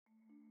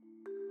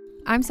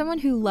I'm someone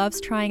who loves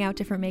trying out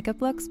different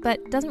makeup looks,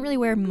 but doesn't really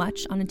wear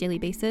much on a daily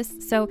basis,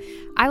 so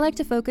I like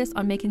to focus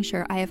on making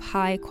sure I have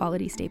high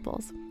quality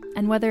staples.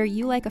 And whether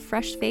you like a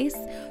fresh face,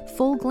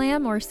 full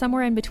glam, or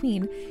somewhere in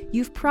between,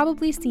 you've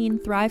probably seen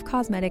Thrive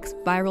Causemetics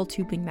Viral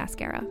Tubing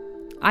Mascara.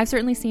 I've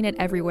certainly seen it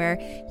everywhere.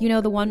 You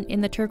know, the one in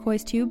the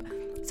turquoise tube?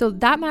 So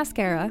that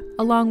mascara,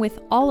 along with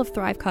all of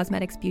Thrive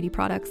Causemetics beauty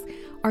products,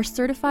 are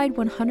certified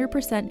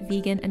 100%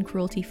 vegan and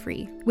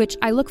cruelty-free, which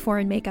I look for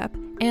in makeup,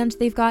 and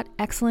they've got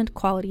excellent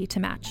quality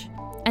to match.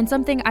 And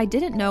something I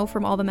didn't know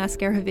from all the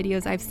mascara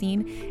videos I've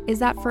seen is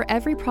that for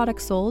every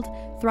product sold,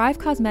 Thrive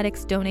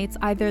Causemetics donates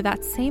either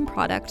that same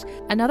product,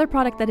 another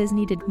product that is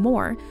needed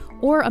more,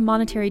 or a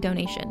monetary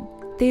donation.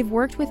 They've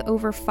worked with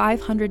over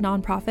 500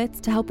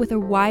 nonprofits to help with a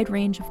wide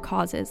range of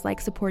causes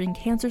like supporting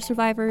cancer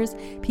survivors,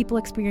 people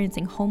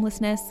experiencing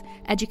homelessness,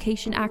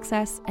 education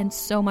access, and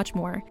so much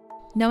more.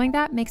 Knowing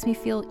that makes me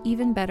feel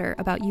even better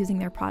about using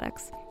their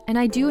products. And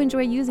I do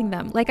enjoy using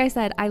them. Like I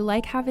said, I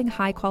like having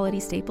high quality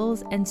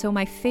staples, and so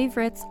my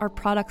favorites are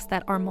products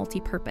that are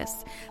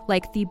multi-purpose,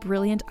 like the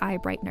Brilliant Eye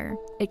Brightener.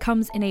 It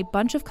comes in a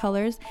bunch of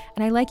colors,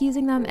 and I like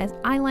using them as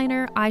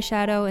eyeliner,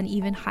 eyeshadow, and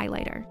even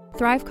highlighter.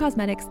 Thrive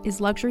Causemetics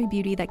is luxury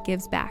beauty that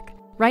gives back.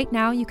 Right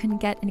now, you can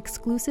get an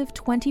exclusive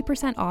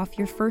 20% off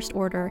your first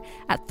order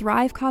at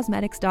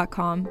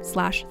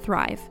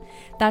thrivecausemetics.com/thrive.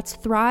 That's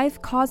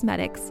Thrive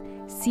Causemetics,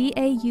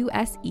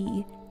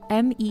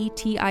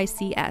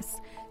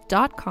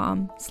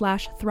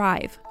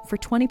 CAUSEMETICS.com/thrive for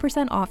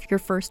 20% off your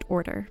first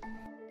order.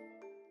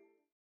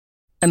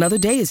 Another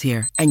day is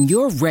here, and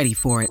you're ready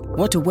for it.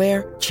 What to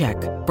wear? Check.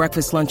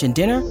 Breakfast, lunch, and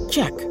dinner?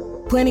 Check.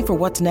 Planning for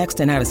what's next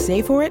and how to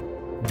save for it?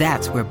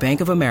 That's where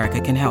Bank of America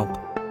can help.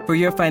 For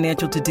your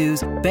financial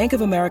to-dos, Bank of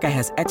America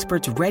has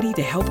experts ready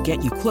to help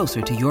get you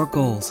closer to your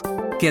goals.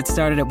 Get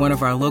started at one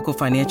of our local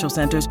financial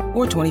centers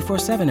or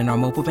 24/7 in our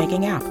mobile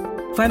banking app.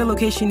 Find a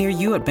location near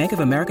you at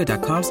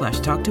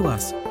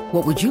bankofamerica.com/talktous.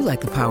 What would you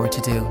like the power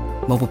to do?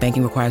 Mobile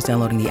banking requires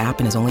downloading the app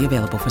and is only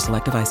available for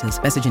select devices.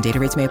 Message and data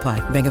rates may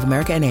apply. Bank of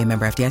America N.A.,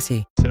 member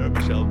FDIC. Sarah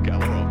Michelle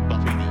Gellar of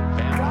Buffy the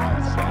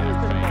Vampire Slayer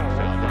fame.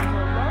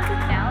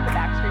 Now the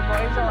Backstreet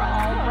Boys are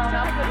all grown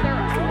up with their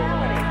own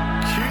ability.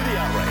 Cue the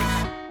outrage.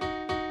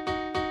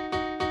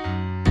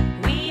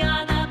 We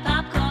are the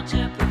pop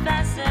culture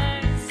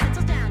professors.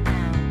 Settle down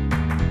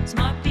now.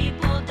 Smart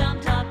people, dumb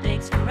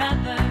topics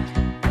forever.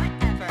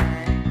 Whatever.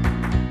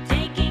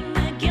 Taking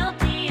the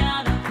guilty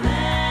out of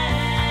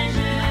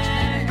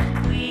pleasure.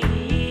 We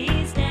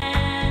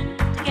stand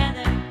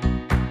together.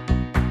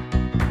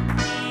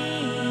 We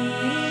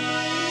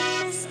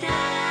stand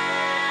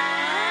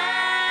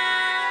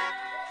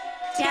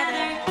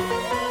together.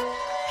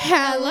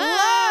 Hello.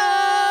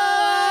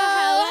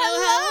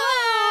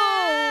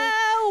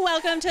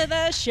 Welcome to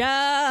the show.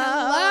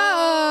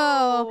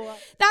 Hello.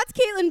 That's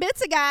Caitlin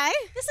Bitsaguy.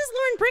 This is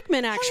Lauren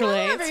Brickman, actually.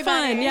 Hello, it's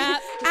everybody. fun. Yeah.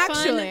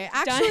 Actually,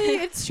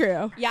 it's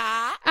true.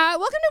 Yeah.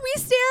 Welcome to We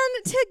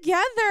Stand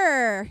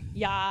Together.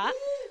 Yeah.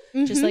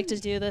 Just like to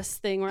do this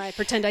thing where I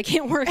pretend I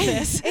can't work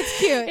this. It's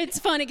cute. It's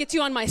fun. It gets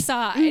you on my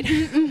side.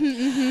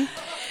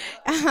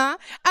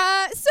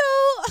 So,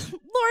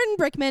 Lauren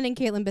Brickman and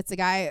Caitlin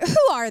Bitsaguy,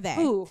 who are they?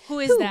 Who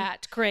is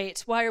that?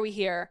 Great. Why are we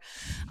here?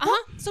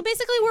 So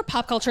basically, we're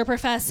pop culture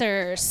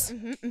professors.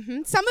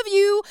 Some of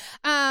you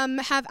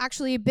have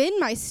actually been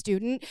my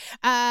student.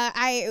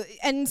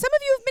 And some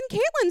of you have been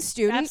Caitlin's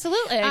student.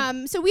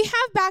 Absolutely. So we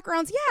have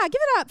backgrounds. Yeah,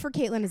 give it up for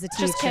Caitlin as a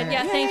teacher. Just kidding.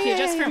 Yeah, thank you.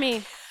 Just for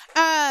me.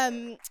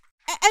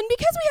 And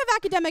because we have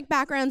academic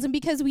backgrounds and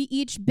because we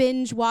each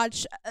binge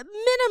watch a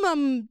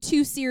minimum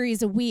 2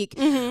 series a week,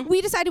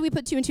 we decided we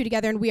put 2 and 2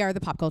 together and we are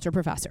the pop culture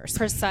professors.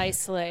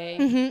 Precisely.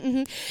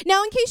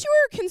 Now, in case you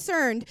were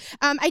concerned,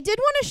 I did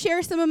want to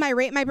share some of my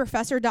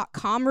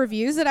RateMyProfessor.com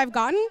reviews that I've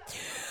gotten.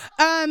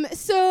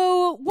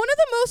 So one of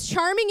the most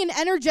charming and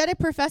energetic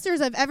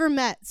professors I've ever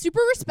met,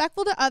 super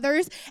respectful to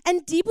others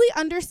and deeply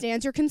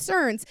understands your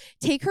concerns.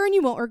 Take her and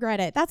you won't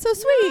regret it. That's so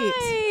sweet.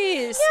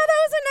 Nice. Yeah, that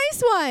was a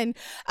nice one.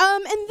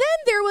 And then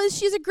there was,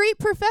 she's a great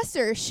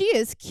professor. She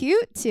is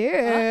cute too.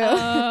 Very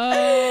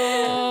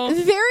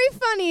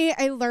funny.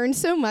 I learned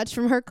so much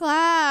from her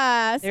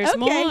class. There's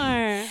more.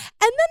 And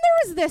then there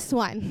was this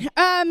one.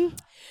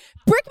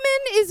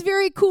 Brickman is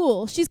very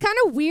cool. She's kind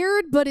of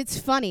weird, but it's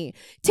funny.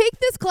 Take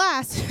this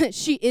class.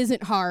 She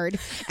isn't hard,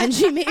 and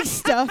she makes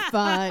stuff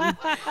fun.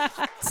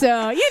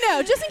 So,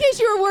 just in case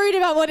you were worried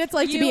about what it's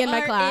like to be in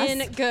my class. You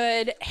are in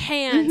good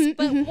hands.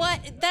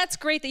 That's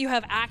great that you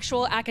have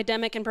actual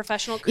academic and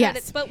professional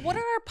credits, Yes. but what are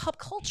our pop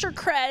culture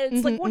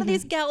creds? Like, what do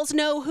these gals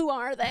know? Who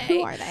are they?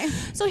 Who are they?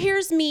 So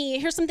here's me.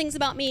 Here's some things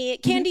about me.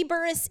 Candy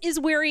Burris is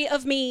wary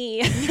of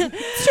me. Sure.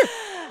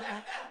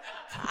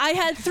 I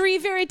had 3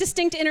 very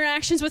distinct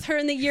interactions with her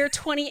in the year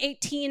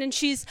 2018, and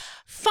she's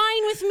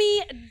fine with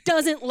me,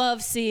 doesn't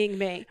love seeing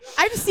me.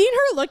 I've seen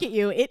her look at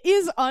you. It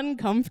is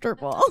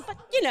uncomfortable.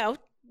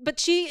 But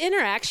she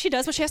interacts. She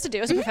does what she has to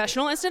do as a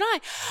professional, as did I.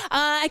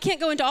 I can't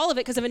go into all of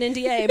it because of an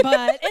NDA,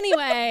 but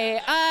anyway,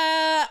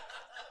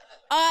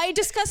 I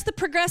discussed the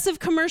progressive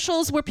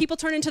commercials where people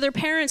turn into their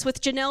parents with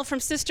Janelle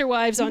from Sister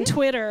Wives on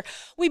Twitter.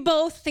 We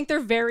both think they're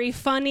very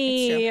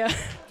funny. Oh,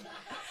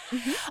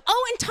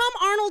 and Tom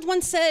Arnold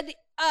once said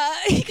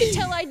he could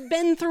tell I'd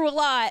been through a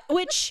lot,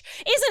 which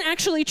isn't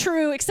actually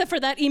true except for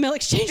that email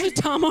exchange with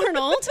Tom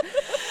Arnold.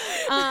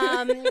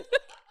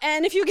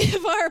 And if you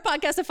give our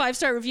podcast a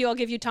 5-star review, I'll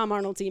give you Tom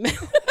Arnold's email.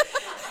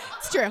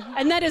 It's true.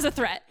 And that is a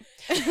threat.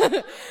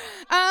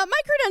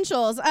 My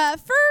credentials.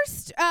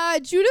 First,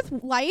 Judith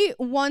Light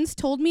once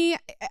told me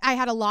I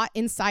had a lot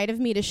inside of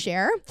me to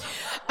share.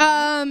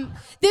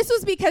 This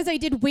was because I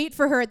did wait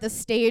for her at the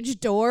stage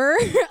door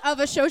of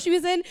a show she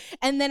was in,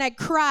 and then I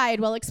cried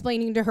while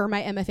explaining to her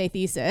my MFA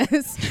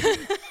thesis.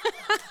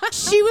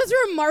 She was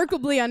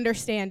remarkably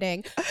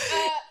understanding.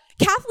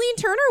 Kathleen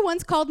Turner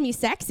once called me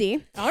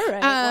sexy. All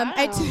right. Wow.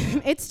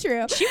 It's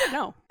true. She would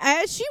know.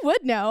 She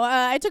would know.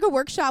 I took a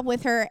workshop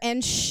with her,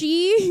 and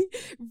she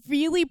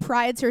really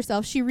prides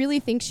herself. She really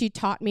thinks she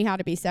taught me how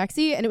to be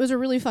sexy, and it was a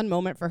really fun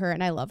moment for her,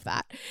 and I love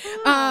that.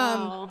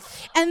 Wow.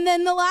 And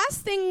then the last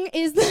thing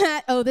is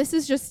that, this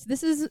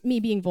is me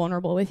being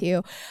vulnerable with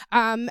you.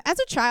 As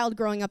a child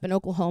growing up in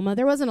Oklahoma,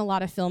 there wasn't a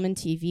lot of film and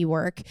TV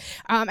work.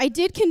 I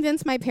did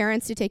convince my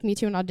parents to take me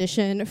to an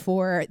audition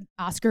for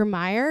Oscar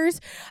Myers,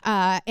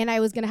 and I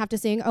was going to have to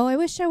sing, "Oh, I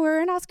wish I were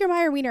an Oscar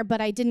Mayer wiener," but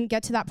I didn't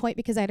get to that point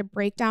because I had a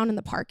breakdown in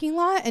the parking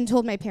lot and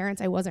told my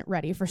parents I wasn't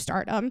ready for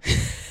stardom.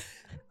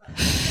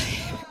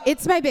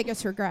 It's my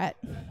biggest regret.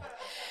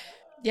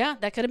 Yeah,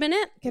 that could have been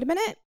it. Could have been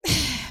it.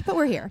 But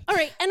we're here. All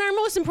right, and our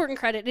most important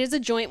credit is a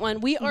joint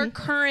one. We are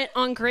current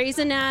on Grey's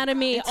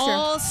Anatomy, It's true.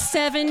 all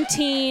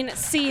 17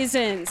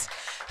 seasons.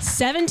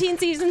 17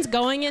 seasons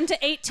going into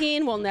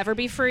 18 will never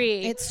be free.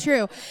 It's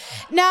true.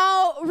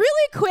 Now,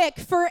 really quick,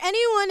 for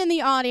anyone in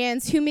the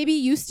audience who maybe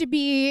used to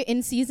be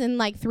in season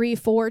like 3,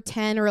 4,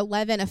 10, or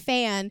 11 a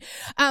fan,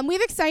 we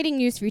have exciting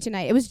news for you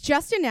tonight. It was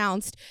just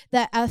announced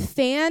that a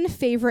fan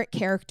favorite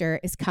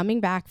character is coming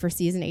back for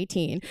season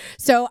 18.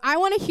 So I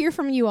want to hear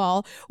from you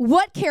all.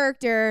 What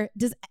character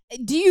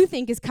do you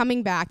think is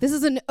coming back? This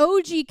is an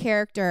OG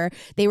character.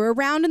 They were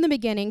around in the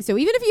beginning, so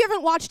even if you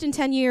haven't watched in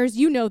 10 years,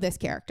 you know this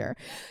character.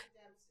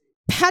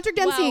 Patrick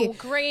Dempsey. Wow,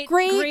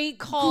 great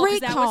call. 'Cause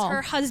that was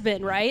her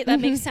husband, right?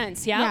 That makes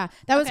sense. Yeah. Yeah,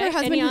 that was her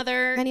husband.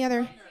 Any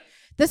other?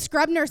 The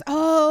scrub nurse.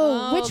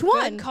 Oh, which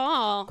one? Good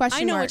call.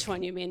 Question I know mark. which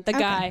one you mean. The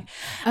guy.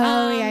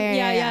 Oh,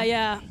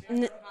 yeah.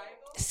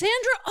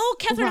 Sandra. Oh,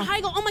 Katherine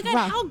Heigl. Oh my God,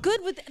 how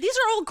good these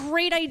are all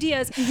great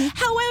ideas.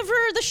 However,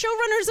 the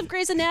showrunners of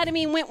Grey's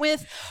Anatomy went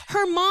with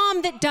her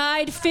mom that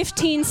died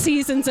 15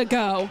 seasons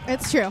ago.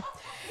 It's true.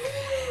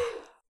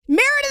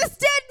 Meredith's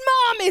dead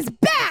mom is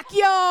back,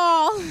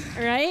 y'all.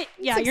 Right?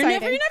 Yeah, It's you're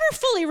exciting. never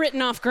fully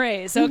written off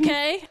Grey's,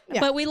 okay? Yeah.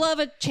 But we love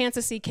a chance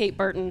to see Kate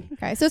Burton.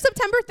 Okay, so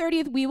September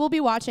 30th, we will be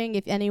watching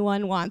if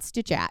anyone wants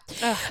to chat.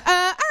 All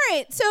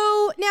right,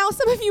 so now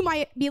some of you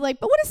might be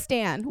like, but what is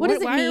Stan? What does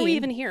it mean? Why are we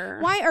even here?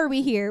 Why are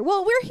we here?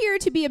 Well, we're here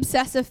to be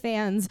obsessive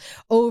fans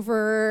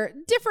over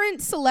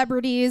different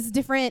celebrities,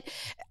 different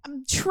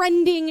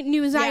trending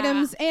news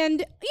items,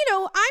 and,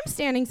 I'm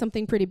standing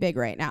something pretty big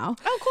right now.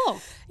 Oh,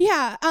 cool.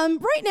 Yeah,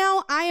 right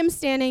now I am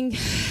standing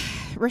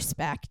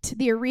Respect,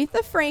 the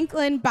Aretha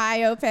Franklin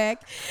biopic.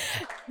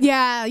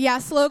 Yeah,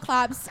 slow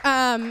claps.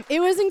 It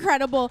was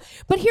incredible.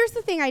 But here's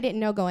the thing I didn't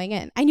know going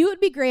in. I knew it would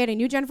be great. I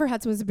knew Jennifer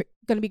Hudson was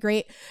going to be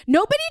great.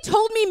 Nobody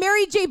told me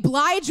Mary J.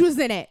 Blige was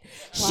in it.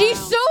 Wow. She's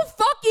so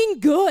fucking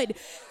good.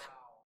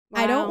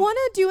 Wow. I don't want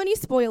to do any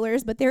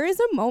spoilers, but there is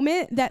a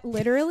moment that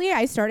literally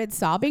I started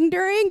sobbing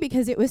during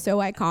because it was so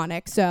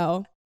iconic.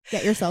 So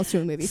get yourselves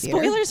to a movie theater.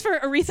 Spoilers for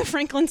Aretha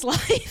Franklin's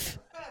life.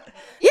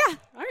 Yeah.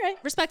 All right,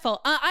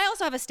 respectful. I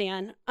also have a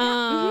stan.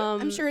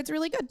 I'm sure it's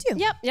really good too.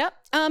 Yep.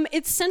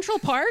 It's Central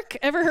Park.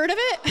 Ever heard of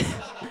it?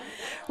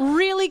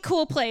 Really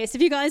cool place.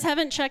 If you guys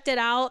haven't checked it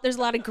out, there's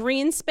a lot of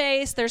green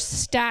space, there's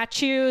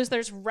statues,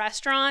 there's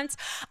restaurants.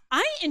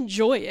 I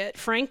enjoy it,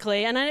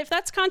 frankly. And if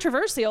that's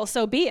controversial,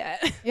 so be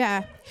it.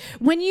 Yeah.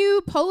 When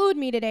you poloed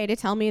me today to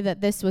tell me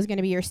that this was going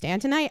to be your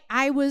stand tonight,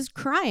 I was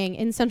crying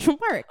in Central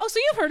Park. Oh, so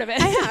you've heard of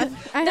it. I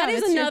have. That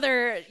is it's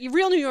another,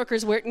 real New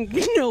Yorkers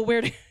know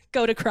where to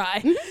go to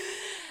cry.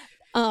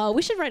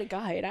 We should write a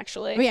guide,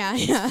 actually.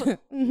 Yeah.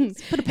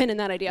 Put a pin in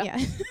that idea.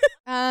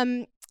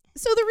 Yeah.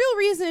 So the real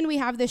reason we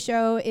have this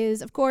show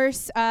is, of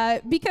course,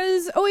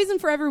 because always and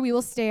forever we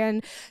will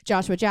stand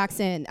Joshua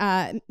Jackson.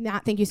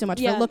 Matt, thank you so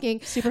much for looking.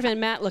 Superfan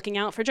Matt looking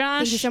out for Josh.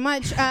 Thank you so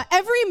much.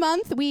 Every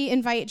month we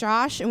invite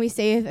Josh and we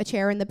save a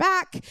chair in the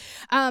back.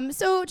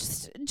 So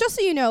just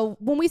so you know,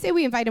 when we say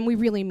we invite him, we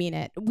really mean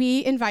it.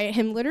 We invite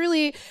him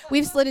literally.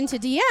 We've slid into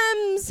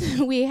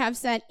DMs. We have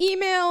sent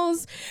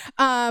emails.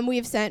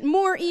 We've sent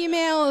more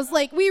emails.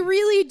 Like, we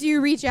really do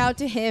reach out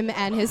to him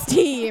and his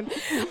team.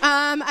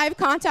 I've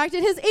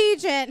contacted his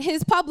agent,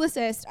 his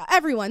publicist,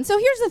 everyone. So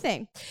here's the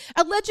thing.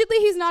 Allegedly,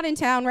 he's not in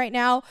town right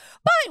now,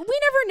 but we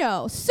never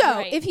know.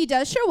 So if he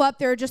does show up,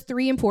 there are just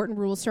 3 important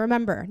rules to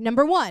remember.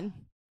 Number 1,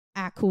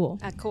 act cool.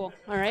 Act cool.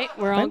 All right.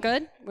 We're all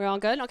good.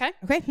 Okay.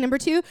 Okay. Number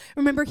 2,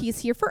 remember he's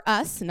here for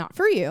us, not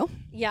for you.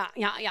 Yeah.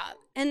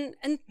 And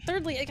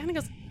thirdly, it kind of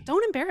goes,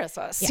 don't embarrass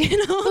us. Yeah. You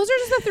know, Those are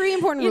just the 3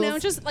 important rules. You know,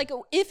 just like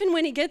if and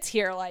when he gets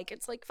here, like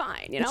it's like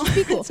fine. You know,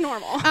 be cool. It's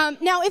normal.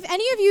 Now, if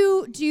any of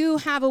you do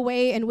have a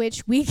way in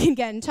which we can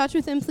get in touch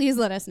with him, please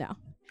let us know.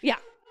 Yeah.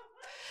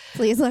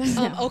 Please let us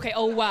know. Okay.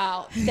 Oh,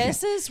 wow.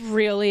 This is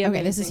really amazing,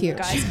 Okay, this is huge.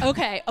 guys.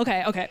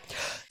 Okay.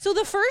 So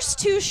the first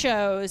 2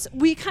 shows,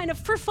 we kind of,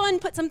 for fun,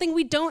 put something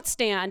we don't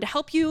stand to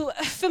help you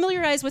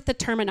familiarize with the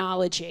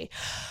terminology.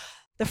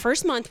 The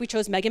first month, we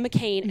chose Meghan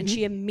McCain, and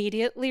she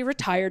immediately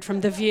retired from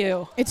The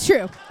View. It's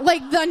true.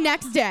 Like the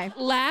next day.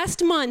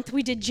 Last month,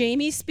 we did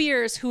Jamie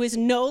Spears, who is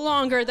no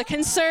longer the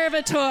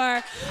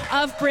conservator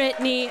of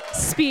Britney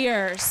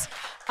Spears.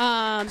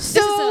 This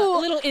is a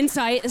little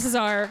insight. This is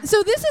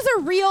So this is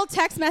a real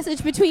text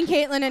message between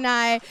Caitlin and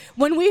I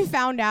when we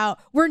found out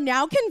we're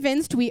now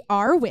convinced we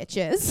are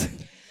witches.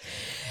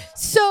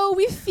 So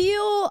we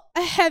feel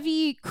a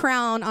heavy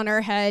crown on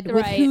our head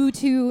with who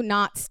to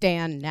not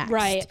stand next.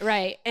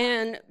 Right.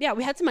 And yeah,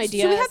 we had some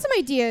ideas. So we had some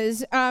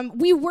ideas.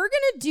 We were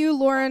going to do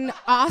Lauren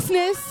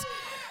Osnes,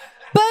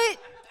 but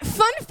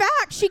fun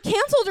fact, she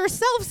canceled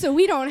herself, so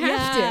we don't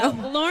have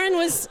to. Lauren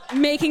was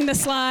making the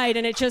slide,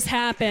 and it just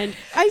happened.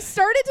 I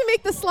started to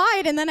make the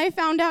slide, and then I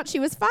found out she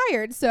was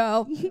fired,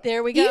 so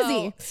there we go.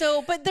 Easy.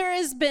 So, but there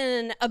has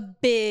been a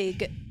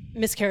big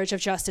miscarriage of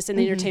justice in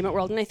the entertainment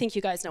world, and I think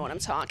you guys know what I'm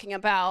talking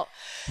about.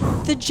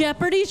 The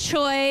Jeopardy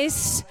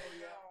choice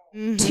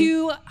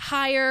to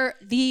hire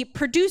the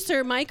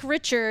producer, Mike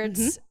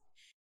Richards,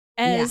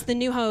 as the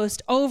new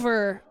host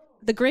over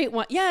the great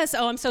one. Yes.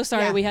 Oh, I'm so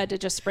sorry. Yeah. We had to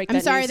just break that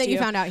I'm sorry news that to you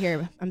found out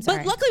here. I'm sorry.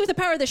 But luckily with the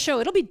power of the show,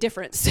 it'll be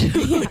different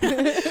soon.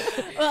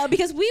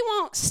 Because we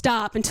won't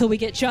stop until we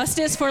get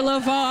justice for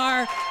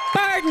LeVar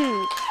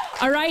Burton.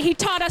 All right? He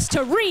taught us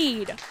to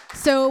read.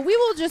 So we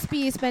will just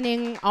be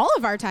spending all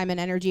of our time and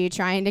energy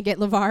trying to get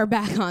LeVar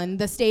back on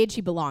the stage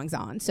he belongs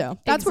on. So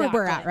that's where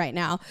we're at right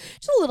now.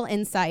 Just a little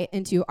insight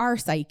into our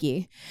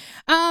psyche.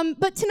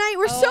 But tonight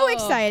we're so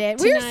excited.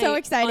 We're so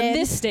excited. On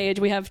this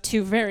stage, we have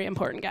 2 very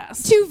important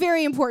guests. 2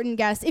 very important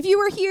guests. If you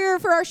were here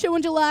for our show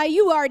in July,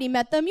 you already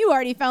met them. You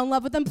already fell in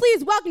love with them.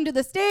 Please welcome to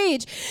the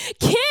stage,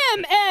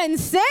 Kim and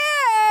Sam.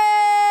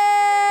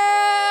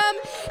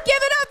 Give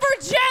it up for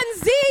Gen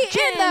Z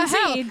in the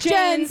house.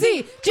 Gen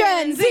Z,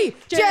 Gen Z,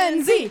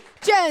 Gen Z,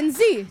 Gen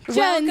Z, Gen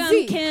Welcome,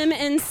 Z. Kim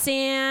and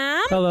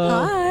Sam. Hello.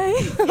 Hi.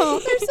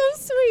 Oh, they're so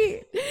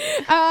sweet.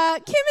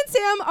 Kim and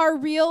Sam are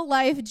real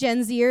life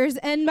Gen Zers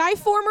and my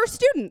former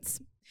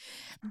students.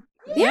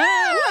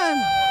 Yeah.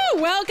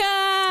 Woo!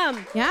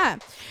 Welcome. Yeah.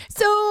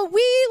 So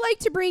we like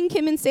to bring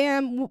Kim and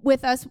Sam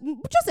with us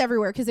just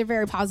everywhere because they're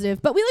very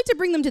positive, but we like to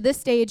bring them to this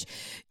stage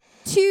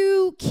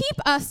to keep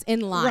us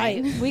in line.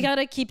 Right. We got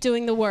to keep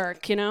doing the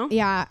work, you know?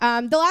 Yeah.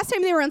 The last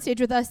time they were on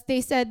stage with us,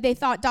 they said they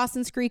thought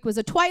Dawson's Creek was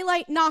a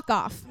Twilight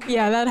knockoff.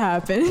 Yeah, that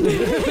happened.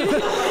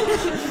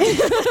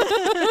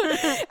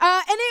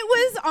 And it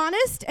was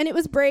honest and it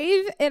was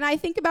brave, and I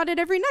think about it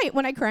every night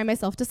when I cry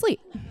myself to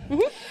sleep.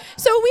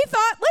 So we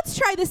thought, let's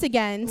try this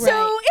again.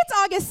 So it's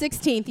August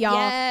 16th, y'all.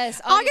 Yes.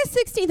 August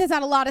 16th has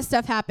had a lot of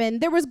stuff happen.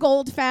 There was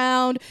gold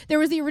found. There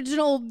was the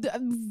original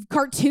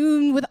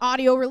cartoon with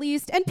audio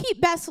released. And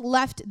Pete Best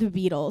left the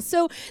Beatles.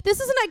 So this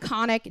is an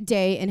iconic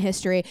day in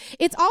history.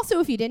 It's also,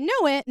 if you didn't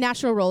know it,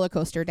 National Roller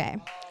Coaster Day.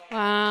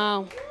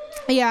 Wow.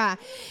 Yeah.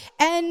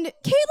 And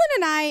Caitlin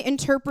and I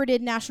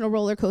interpreted National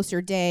Roller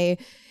Coaster Day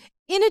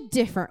in a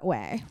different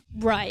way.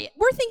 Right.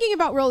 We're thinking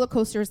about roller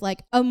coasters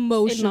like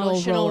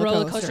emotional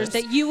roller coasters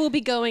that you will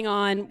be going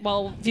on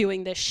while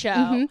viewing this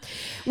show.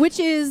 Which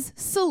is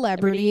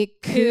Celebrity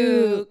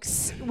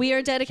Kooks. We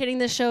are dedicating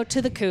this show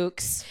to the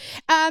Kooks.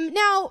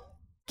 Now,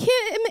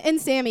 Kim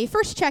and Sammy,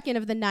 first check-in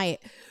of the night.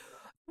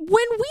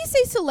 When we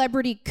say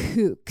Celebrity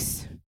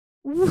Kooks,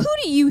 who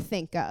do you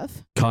think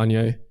of?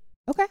 Kanye.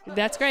 Okay.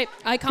 That's great.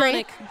 Iconic.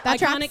 Great. That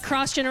Iconic tracks.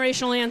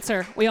 cross-generational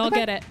answer. We all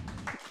get it.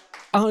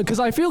 Because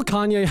I feel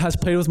Kanye has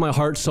played with my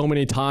heart so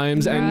many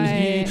times,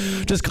 and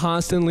he just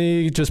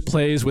constantly just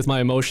plays with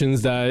my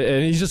emotions.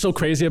 And he's just so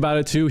crazy about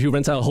it too. He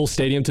rents out a whole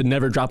stadium to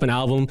never drop an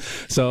album,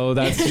 so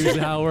that's usually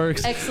how it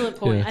works. Excellent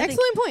point. Yeah. I think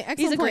Excellent point.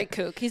 He's a great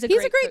kook. He's a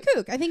great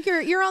kook. I think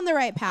you're on the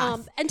right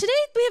path. And today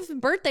we have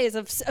birthdays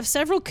of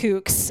several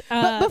kooks.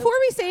 But before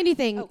we say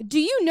anything, do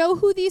you know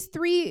who these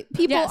 3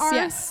 people are?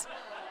 Yes.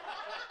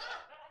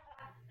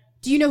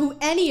 Do you know who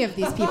any of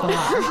these people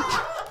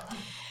are?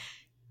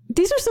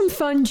 These are some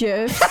fun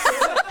GIFs.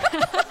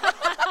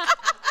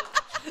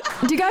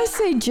 Do you guys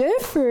say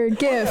GIF or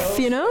GIF,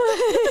 you know?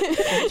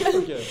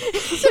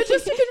 So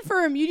just to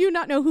confirm, you do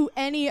not know who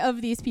any of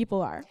these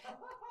people are.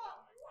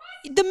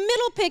 The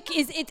middle pick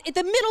is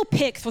the middle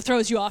pick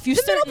throws you off. You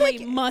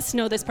certainly must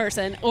know this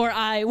person, or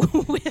I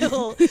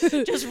will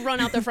just run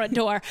out the front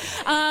door.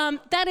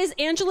 That is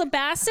Angela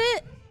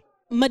Bassett,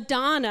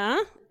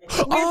 Madonna,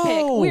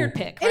 Weird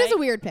pick. It is a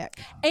weird pick.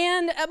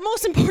 And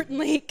most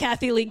importantly,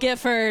 Kathy Lee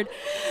Gifford.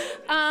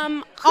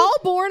 All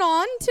born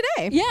on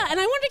today. Yeah, and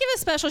I wanted to give a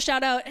special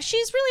shout out.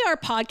 She's really our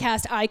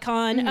podcast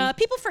icon.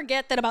 People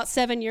forget that about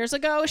 7 years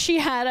ago, she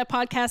had a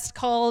podcast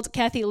called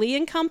Kathy Lee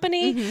and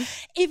Company.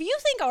 If you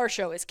think our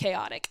show is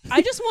chaotic,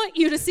 I just want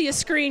you to see a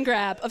screen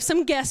grab of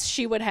some guests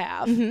she would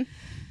have.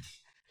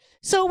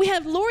 So we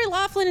have Lori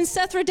Loughlin and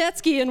Seth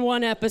Rudetsky in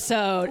one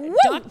episode,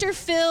 Dr.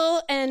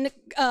 Phil and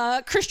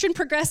Christian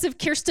progressive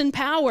Kirsten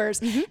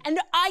Powers. And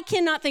I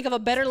cannot think of a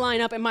better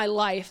lineup in my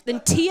life than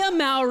Tia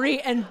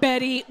Mowry and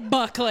Betty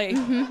Buckley.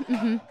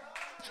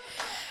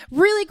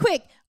 Really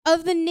quick,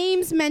 of the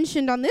names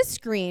mentioned on this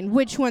screen,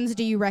 which ones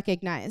do you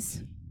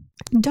recognize?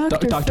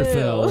 Dr.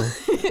 Phil.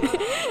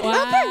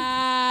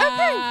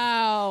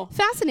 Wow. Okay.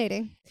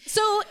 Fascinating.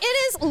 So it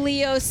is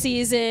Leo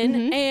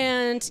season,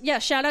 and yeah,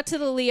 shout out to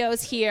the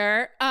Leos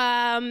here.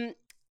 And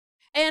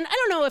I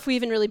don't know if we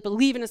even really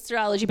believe in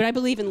astrology, but I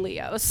believe in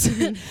Leos.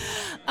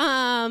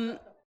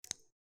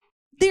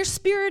 They're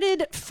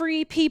spirited,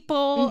 free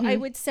people, I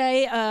would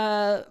say.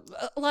 A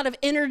lot of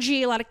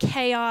energy, a lot of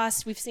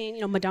chaos. We've seen,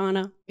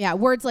 Madonna. Yeah,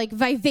 words like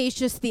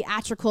vivacious,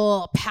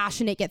 theatrical,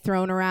 passionate get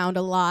thrown around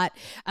a lot.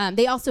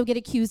 They also get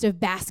accused of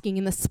basking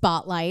in the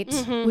spotlight,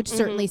 which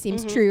certainly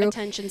seems true.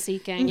 Attention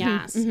seeking,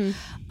 yes. So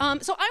I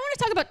want to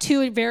talk about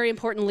two very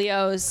important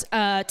Leos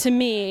to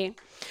me.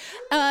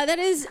 That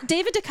is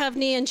David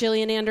Duchovny and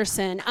Gillian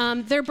Anderson.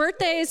 Their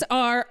birthdays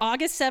are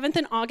August 7th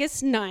and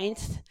August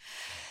 9th.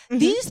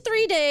 These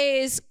 3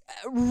 days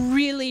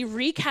really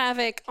wreak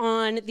havoc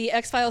on the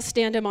X-Files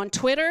fandom on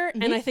Twitter,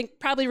 and I think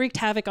probably wreaked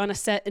havoc on a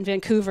set in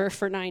Vancouver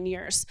for 9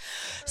 years.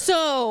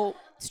 So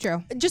it's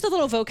true. Just a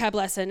little vocab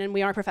lesson, and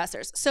we are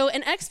professors. So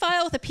an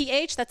X-File with a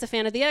PH, that's a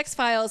fan of the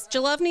X-Files.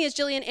 Duchovny is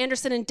Gillian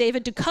Anderson and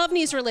David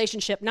Duchovny's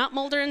relationship, not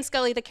Mulder and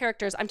Scully, the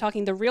characters. I'm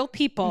talking the real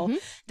people.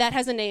 That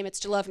has a name, it's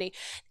Duchovny.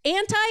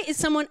 Anti is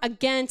someone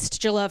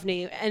against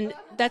Duchovny, and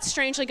that's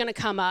strangely going to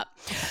come up.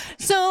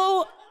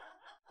 So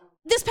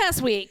this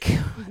past week,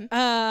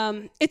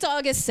 it's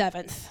August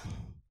 7th.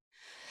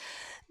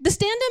 The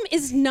fandom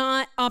is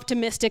not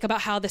optimistic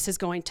about how this is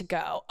going to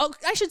go. Oh,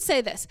 I should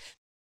say this.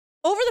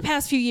 Over the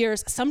past few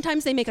years,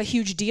 sometimes they make a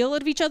huge deal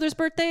out of each other's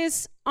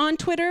birthdays on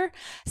Twitter.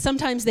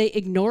 Sometimes they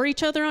ignore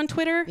each other on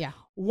Twitter. Yeah.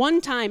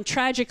 One time,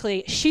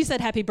 tragically, she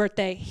said happy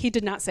birthday. He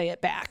did not say it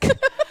back.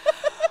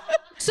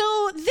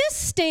 So this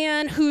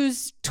stan,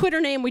 whose Twitter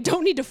name we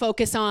don't need to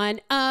focus on,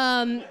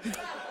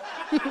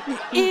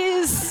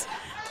 is...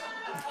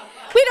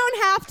 We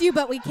don't have to,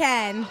 but we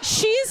can.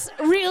 She's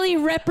really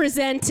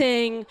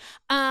representing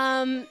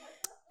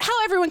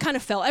how everyone kind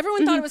of felt.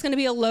 Everyone thought it was going to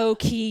be a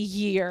low-key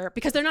year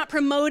because they're not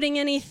promoting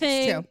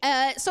anything. It's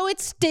true. So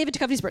it's David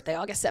Duchovny's birthday,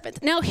 August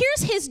 7th. Now,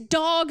 here's his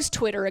dog's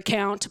Twitter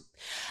account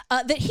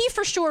that he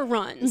for sure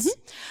runs.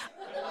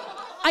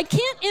 I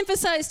can't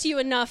emphasize to you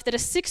enough that a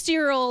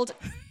 60-year-old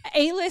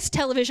A-list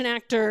television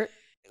actor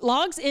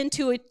logs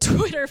into a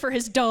Twitter for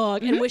his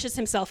dog and wishes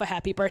himself a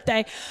happy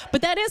birthday.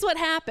 But that is what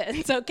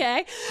happens,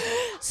 okay?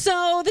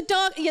 So the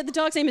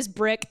dog's name is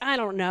Brick. I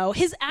don't know.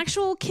 His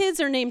actual kids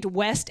are named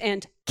West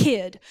and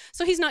Kid.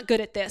 So he's not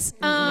good at this.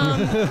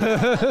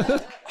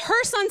 Her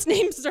son's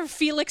names are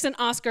Felix and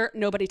Oscar.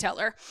 Nobody tell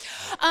her.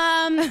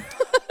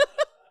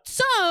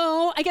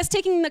 So, I guess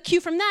taking the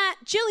cue from that,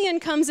 Gillian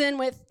comes in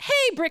with,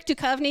 hey, Brick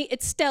Duchovny,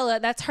 it's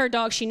Stella. That's her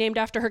dog she named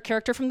after her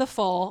character from The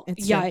Fall.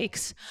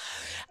 Yikes.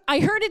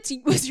 I heard it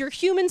was your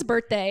human's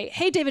birthday.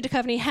 Hey, David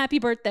Duchovny, happy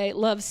birthday.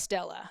 Love,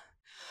 Stella.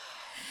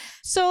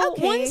 So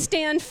one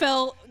stan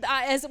felt,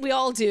 as we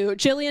all do,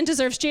 Gillian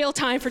deserves jail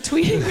time for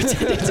tweeting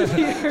pretending to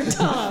be her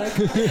dog.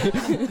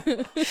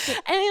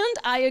 And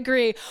I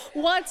agree.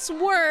 What's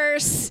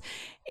worse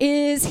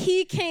is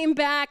he came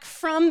back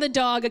from the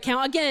dog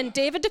account. Again,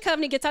 David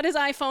Duchovny gets out his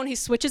iPhone, he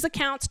switches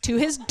accounts to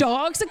his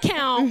dog's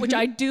account, which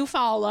I do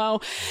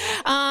follow,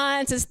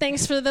 and says,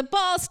 thanks for the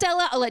ball,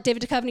 Stella. I'll let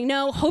David Duchovny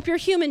know. Hope your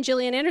human,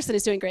 Gillian Anderson,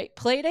 is doing great.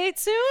 Playdate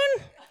soon?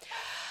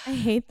 I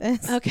hate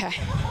this. Okay.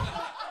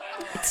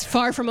 It's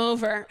far from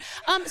over.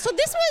 So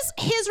this was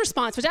his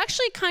response, which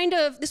actually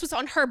this was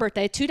on her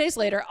birthday, 2 days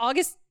later,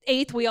 August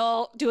 8th, we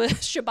all do a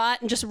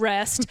Shabbat and just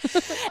rest.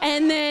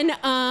 And then,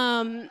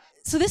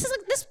 so this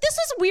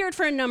is weird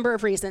for a number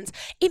of reasons.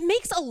 It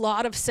makes a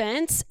lot of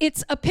sense.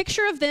 It's a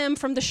picture of them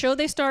from the show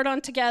they starred on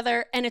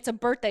together, and it's a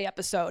birthday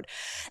episode.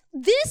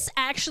 This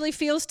actually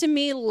feels to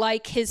me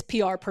like his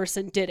PR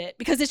person did it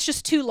because it's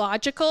just too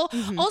logical.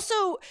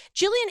 Also,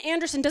 Gillian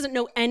Anderson doesn't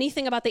know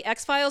anything about the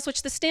X-Files,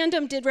 which the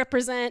stand-up did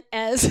represent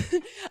as,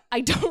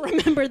 I don't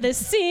remember this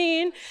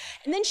scene.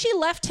 And then she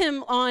left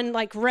him on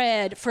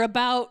red for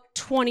about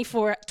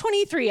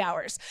 23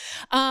 hours.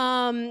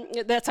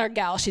 That's our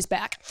gal, she's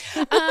back.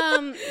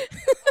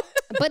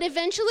 But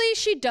eventually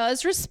she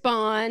does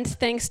respond.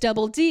 Thanks,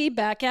 Double D,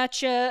 back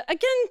at you.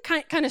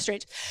 Again, kind of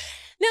strange.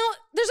 Now,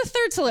 there's a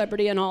third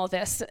celebrity in all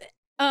this.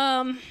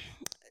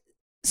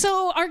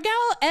 So our gal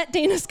at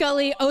Dana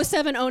Scully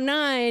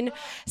 0709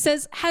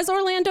 says, has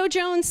Orlando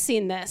Jones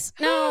seen this?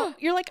 Now,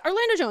 you're like,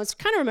 Orlando Jones,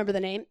 kind of remember the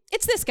name.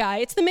 It's this guy.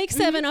 It's the Make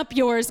 7 Up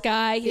Yours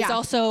guy. He's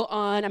also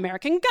on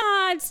American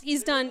Gods.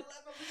 He's done...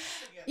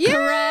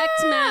 Correct,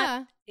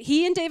 Matt.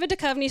 He and David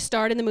Duchovny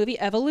starred in the movie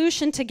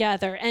Evolution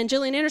together, and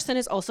Gillian Anderson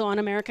is also on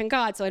American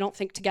Gods, so I don't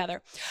think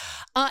together.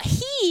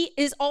 He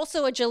is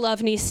also a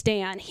Jaluvny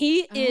stan.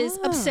 He is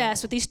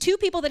obsessed with these two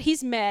people that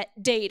he's met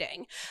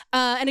dating.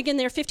 And again,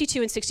 they're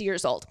 52 and 60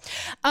 years old.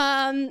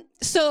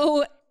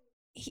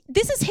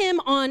 This is him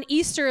on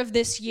Easter of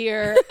this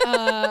year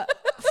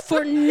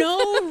for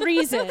no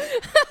reason.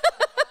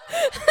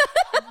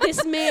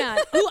 This man,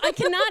 who I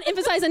cannot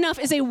emphasize enough,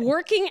 is a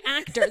working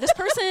actor. This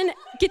person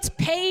gets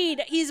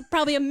paid. He's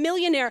probably a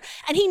millionaire.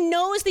 And he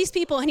knows these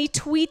people, and he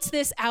tweets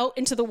this out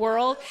into the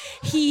world.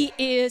 He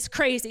is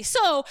crazy.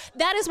 So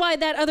that is why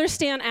that other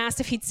stan asked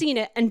if he'd seen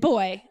it. And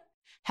boy,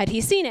 had he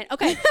seen it.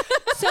 Okay,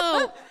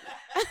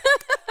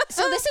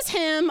 so this is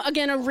him,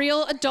 again, a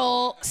real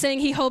adult, saying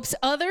he hopes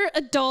other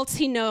adults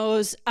he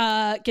knows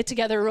get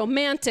together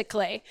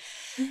romantically.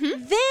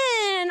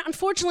 Then,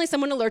 unfortunately,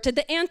 someone alerted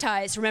the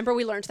antis. Remember,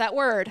 we learned that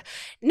word.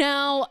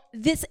 Now,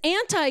 this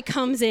anti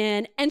comes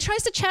in and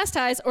tries to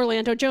chastise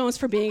Orlando Jones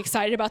for being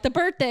excited about the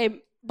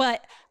birthday,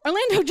 but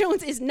Orlando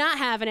Jones is not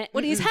having it.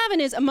 What he's having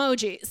is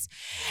emojis.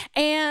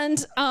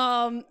 And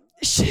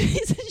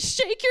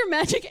shake your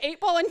magic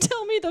 8-ball and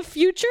tell me the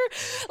future.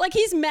 Like,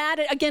 he's mad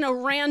at, again, a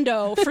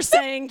rando for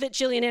saying that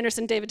Gillian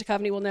Anderson and David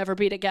Duchovny will never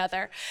be together.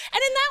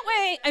 And in that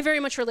way, I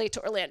very much relate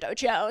to Orlando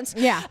Jones.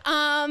 Yeah.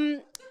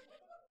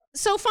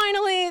 So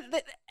finally,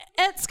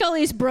 at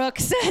Scully's Brooke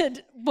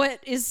said what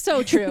is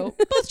so true.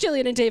 Both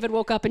Gillian and David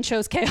woke up and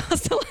chose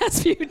chaos the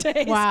last few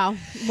days. Wow.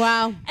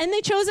 And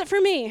they chose it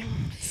for me.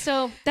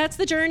 So that's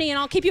the journey, and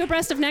I'll keep you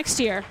abreast of next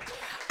year.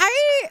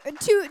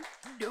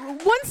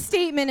 One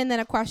statement and then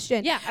a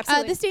question. Yeah,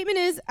 absolutely. The statement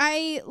is,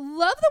 I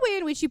love the way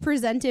in which you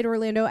presented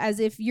Orlando as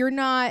if you're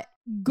not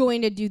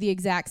going to do the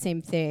exact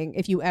same thing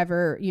if you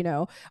ever,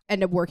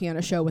 end up working on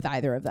a show with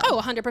either of them. Oh,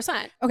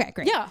 100%. Okay,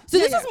 great. Yeah. So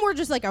this is more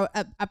just like a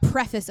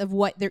preface of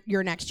what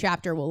your next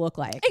chapter will look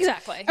like.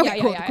 Exactly. Okay,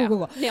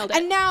 cool. Nailed it.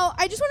 And now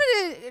I just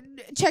wanted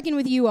to check in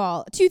with you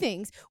all. Two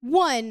things.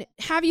 One,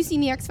 have you seen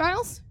the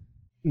X-Files?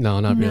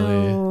 No, not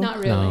really. Not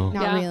really. No.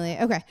 Not really.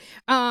 Okay.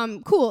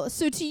 Cool.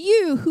 So to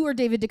you, who are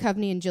David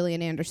Duchovny and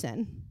Gillian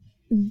Anderson?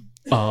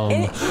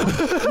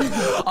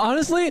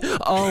 Honestly,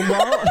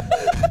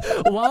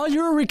 while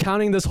you were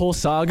recounting this whole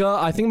saga,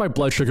 I think my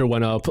blood sugar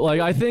went up.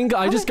 Like, I think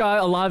I just got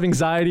a lot of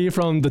anxiety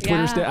from the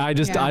Twitter I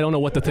don't know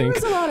what to think.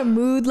 There was a lot of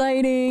mood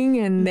lighting,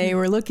 and they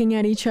were looking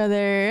at each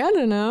other. I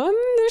don't know.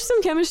 There's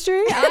some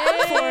chemistry.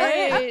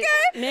 Okay.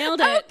 Nailed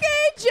it.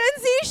 Okay, Gen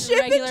Z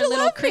shipping Regular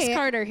little Jalopy. Chris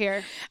Carter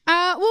here.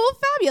 Well,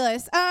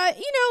 fabulous.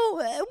 We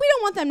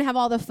don't want them to have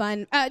all the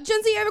fun. Gen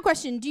Z, I have a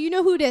question. Do you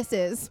know who this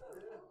is?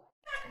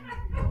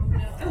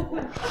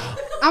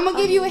 I'm gonna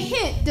give you a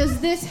hint.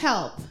 Does this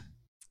help?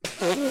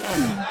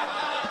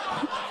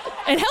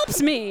 It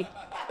helps me.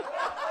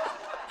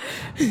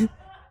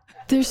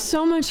 There's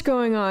so much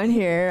going on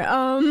here.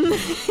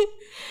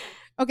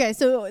 Okay,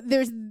 so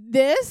there's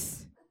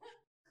this,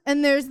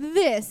 and there's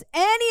this.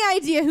 Any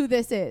idea who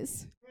this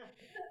is?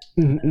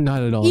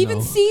 Not at all. Even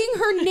no. seeing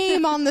her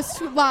name on the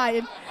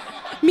slide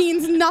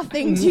means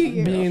nothing to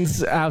you.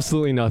 Means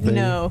absolutely nothing.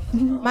 No.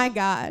 My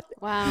God.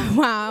 Wow.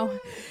 Wow.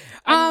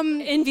 I'm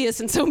envious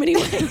in so many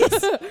ways. Have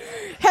you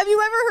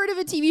ever heard of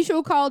a TV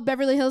show called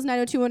Beverly Hills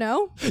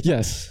 90210?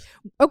 Yes.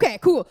 Okay,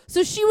 cool.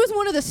 So she was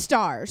one of the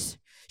stars.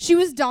 She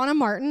was Donna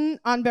Martin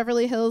on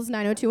Beverly Hills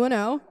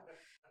 90210.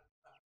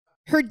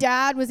 Her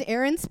dad was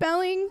Aaron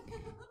Spelling,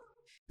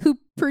 who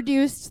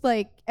produced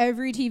like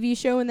every TV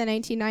show in the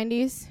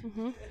 1990s.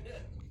 Mm-hmm.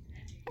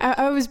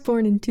 I was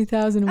born in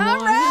 2001. All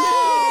right!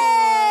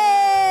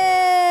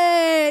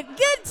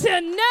 Good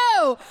to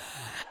know.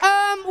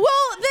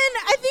 Well, then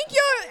I think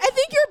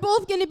you're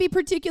both going to be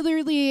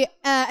particularly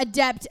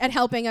adept at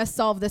helping us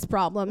solve this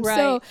problem. Right.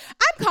 So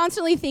I'm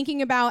constantly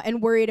thinking about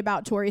and worried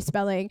about Tori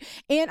Spelling,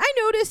 and I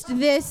noticed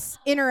this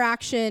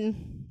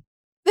interaction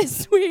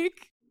this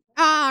week.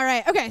 All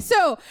right. Okay.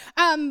 So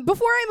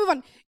before I move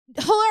on,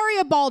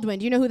 Hilaria Baldwin.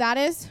 Do you know who that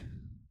is?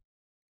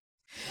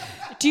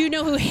 Do you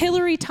know who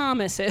Hillary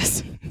Thomas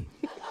is?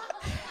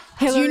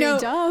 Hillary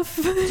Duff.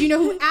 Do you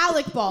know who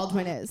Alec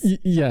Baldwin is?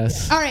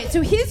 Yes. All right,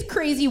 so his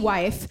crazy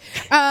wife,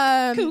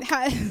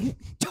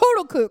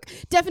 total kook,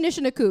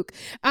 definition of kook.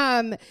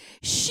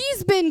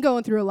 She's been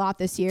going through a lot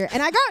this year,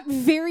 and I got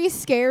very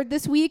scared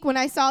this week when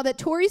I saw that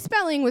Tori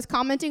Spelling was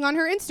commenting on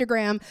her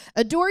Instagram,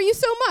 "Adore you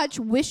so much,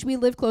 wish we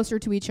lived closer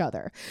to each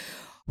other."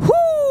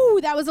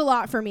 Whoo, that was a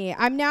lot for me.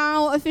 I'm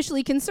now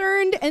officially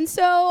concerned, and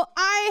so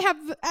I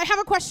have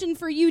a question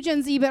for you,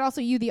 Gen Z, but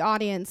also you, the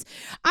audience.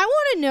 I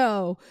want to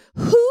know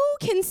who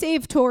can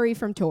save Tori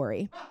from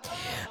Tori.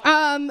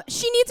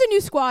 She needs a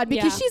new squad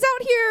because she's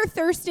out here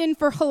thirsting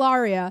for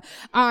Hilaria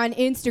on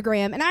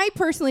Instagram, and I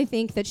personally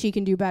think that she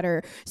can do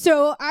better.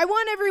 So I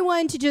want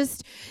everyone to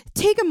just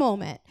take a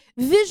moment.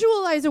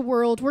 visualize a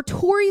world where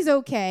Tori's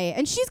okay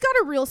and she's got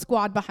a real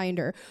squad behind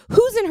her.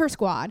 Who's in her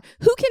squad?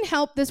 Who can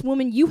help this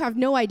woman? You have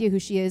no idea who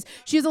she is.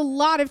 She has a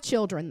lot of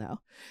children, though.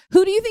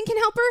 Who do you think can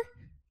help her?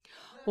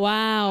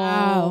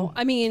 Wow.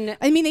 I mean,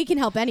 they can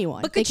help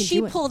anyone. But could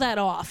she pull that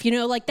off? You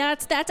know, like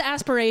that's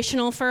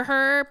aspirational for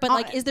her. But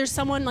like, is there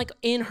someone like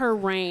in her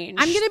range?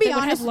 I'm gonna be that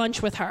honest. would have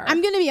lunch with her.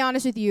 I'm gonna be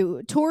honest with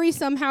you. Tori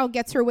somehow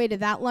gets her way to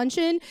that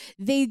luncheon.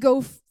 They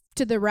go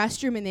to the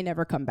restroom and they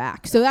never come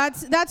back. So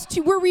that's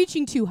too. We're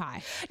reaching too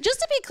high. Just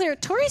to be clear,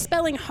 Tori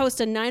Spelling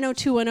hosts a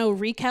 90210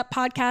 recap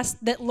podcast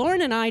that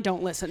Lauren and I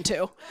don't listen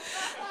to.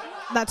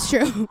 That's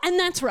true. And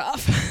that's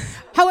rough.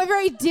 However,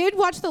 I did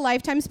watch the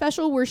Lifetime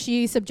special where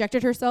she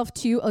subjected herself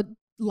to a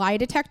lie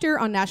detector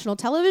on national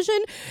television,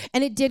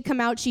 and it did come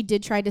out she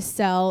did try to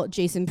sell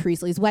Jason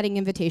Priestley's wedding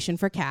invitation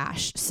for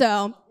cash.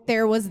 So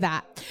there was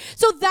that.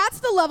 So that's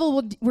the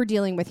level we're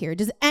dealing with here.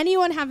 Does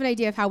anyone have an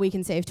idea of how we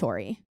can save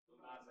Tori?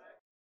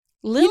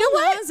 Lil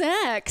Nas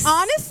X.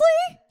 Honestly,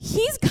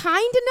 he's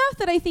kind enough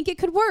that I think it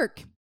could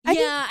work.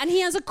 And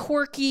he has a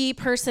quirky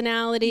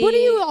personality. What do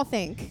you all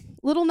think?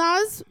 Little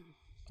Nas?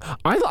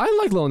 I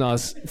like Lil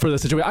Nas for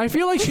this situation. I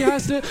feel like she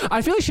has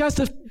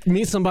to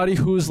meet somebody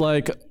who's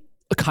like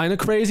kind of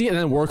crazy and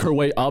then work her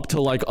way up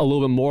to like a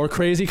little bit more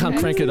crazy, kind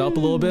of crank it up a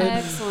little bit.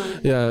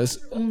 Excellent. Yes.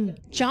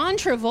 John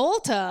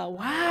Travolta.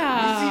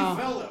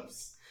 Wow.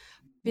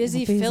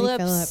 Busy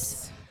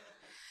Phillips.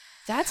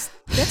 That's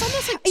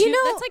almost like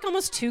that's like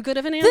almost too good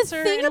of an answer.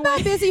 The thing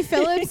about Busy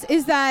Phillips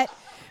is that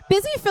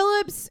Busy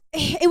Phillips,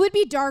 it would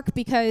be dark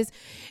because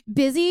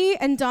Busy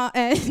and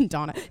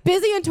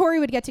Busy and Tori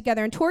would get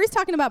together, and Tori's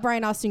talking about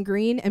Brian Austin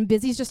Green, and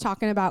Busy's just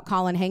talking about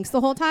Colin Hanks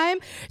the whole time.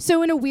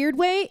 So in a weird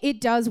way,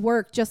 it does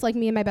work. Just like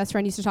me and my best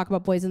friend used to talk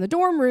about boys in the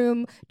dorm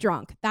room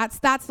drunk. That's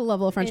the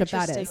level of friendship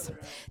that is.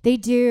 They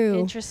do.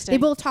 Interesting. They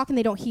both talk and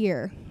they don't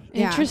hear.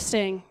 Yeah.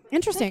 Interesting.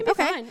 Okay.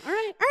 Fine. All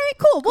right,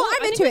 cool. Well,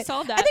 I'm into it.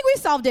 Solved that. I think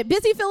we solved it.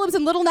 Busy Phillips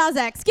and Little Nas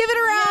X. Give it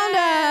a round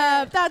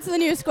up. That's the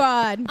new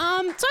squad. So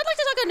I'd like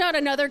to talk about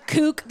another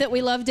kook that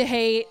we love to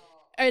hate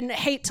and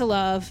hate to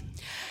love.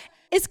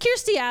 It's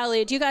Kirstie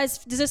Alley. Does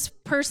this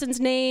person's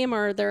name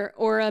or their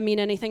aura mean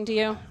anything to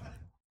you?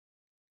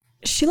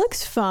 She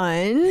looks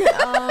fun.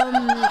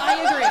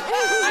 I agree.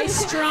 I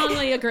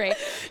strongly agree.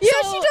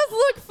 Yeah, she does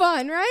look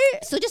fun, right?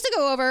 So just to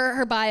go over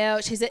her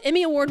bio, she's an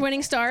Emmy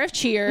Award-winning star of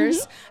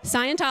Cheers,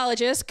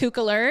 Scientologist, kook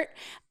alert,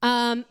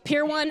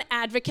 Pier 1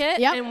 advocate,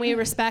 and we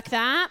respect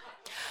that.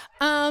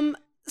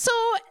 So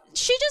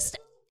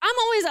I'm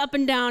always up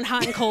and down,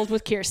 hot and cold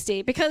with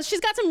Kirstie because she's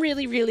got some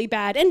really, really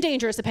bad and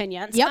dangerous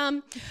opinions.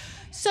 Yep.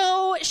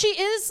 So she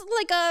is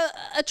like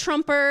a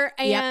Trumper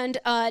and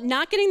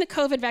not getting the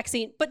COVID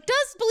vaccine, but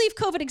does believe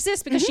COVID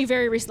exists because she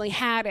very recently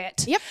had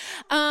it. Yep.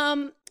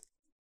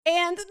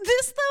 And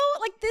this though,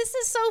 like this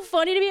is so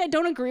funny to me. I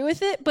don't agree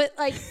with it, but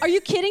like, are you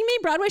kidding me?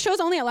 Broadway shows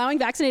only allowing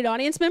vaccinated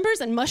audience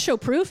members and must show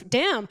proof.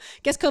 Damn.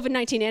 Guess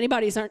COVID-19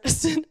 antibodies aren't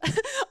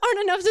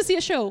enough to see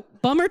a show.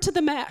 Bummer to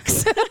the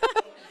max.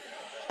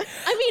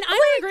 I mean, I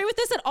don't agree with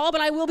this at all, but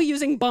I will be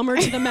using bummer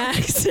to the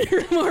max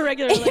more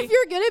regularly. If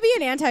you're going to be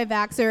an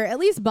anti-vaxxer, at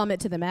least bum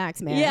it to the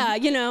max, man. Yeah,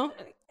 you know.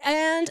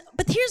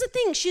 But here's the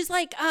thing, she's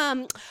like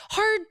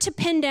hard to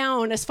pin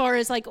down as far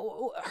as like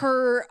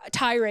her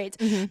tirades,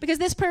 because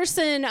this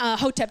person,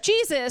 Hotep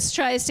Jesus,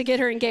 tries to get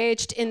her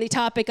engaged in the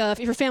topic of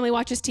if your family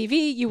watches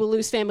TV, you will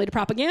lose family to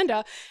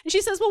propaganda. And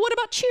she says, well, what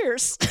about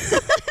Cheers?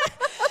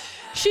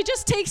 She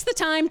just takes the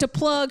time to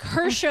plug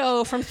her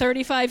show from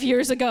 35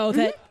 years ago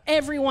that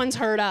everyone's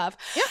heard of.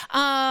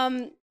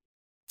 Yeah.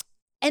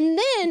 And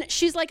then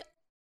she's like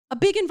a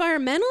big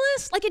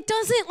environmentalist. Like it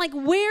doesn't, like,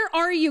 where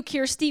are you,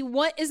 Kirstie?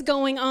 What is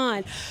going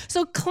on?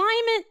 So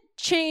climate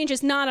change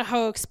is not a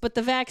hoax, but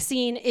the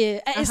vaccine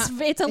is,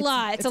 it's a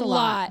lot. It's a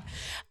lot.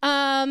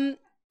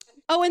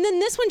 Oh, and then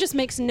this one just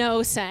makes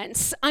no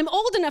sense. I'm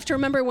old enough to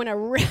remember when a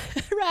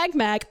rag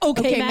mag,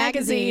 OK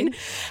Magazine,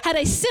 had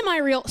a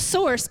semi-real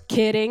source,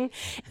 kidding,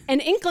 an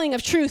inkling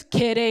of truth,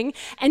 kidding,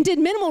 and did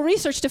minimal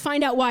research to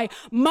find out why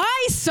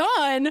my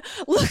son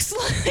looks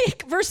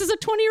like versus a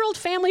 20-year-old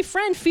family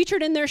friend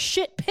featured in their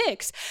shit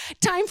pics.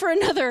 Time for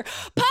another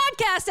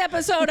podcast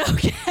episode,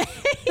 okay?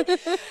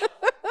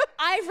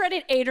 I've read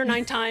it 8 or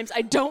 9 times.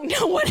 I don't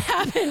know what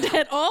happened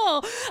at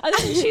all.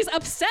 She's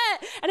upset,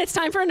 and it's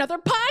time for another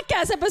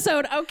podcast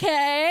episode,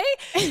 okay?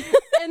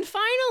 And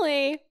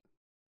finally,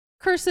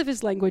 cursive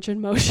is language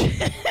in motion.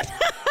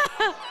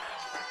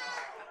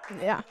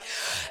 Yeah.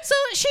 So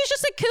she's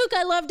just a kook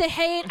I love to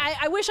hate.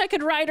 I wish I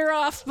could write her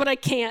off, but I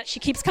can't.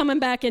 She keeps coming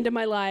back into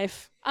my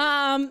life.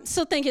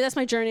 So thank you. That's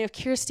my journey of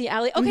Kirstie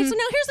Alley. Okay, so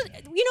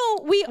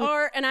now we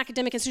are an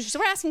academic institution, so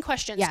we're asking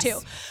questions too.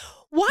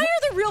 Why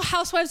are the Real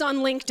Housewives on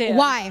LinkedIn?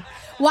 Why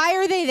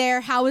are they there?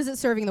 How is it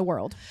serving the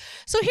world?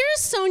 So here's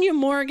Sonia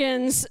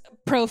Morgan's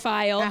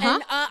profile.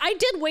 And I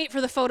did wait for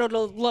the photo to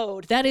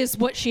load. That is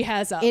what she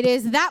has up. It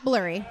is that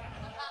blurry.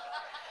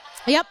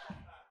 Yep.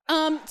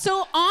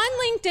 So on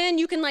LinkedIn,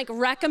 you can like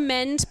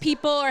recommend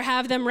people or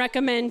have them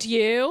recommend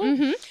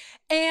you.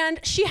 And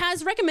she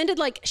has recommended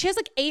she has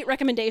 8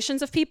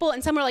 recommendations of people,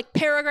 and some are like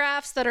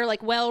paragraphs that are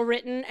like well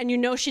written, and you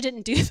know she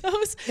didn't do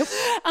those.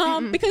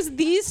 Nope. Because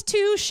these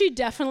 2 she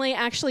definitely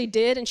actually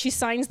did, and she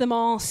signs them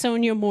all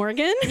Sonia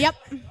Morgan. Yep.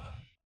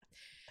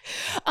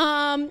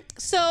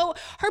 So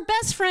her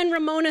best friend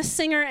Ramona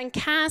Singer and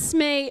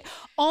castmate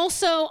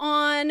also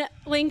on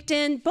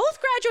LinkedIn, both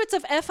graduates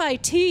of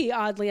FIT,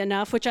 oddly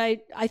enough, which I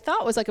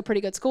thought was like a pretty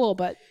good school,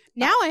 but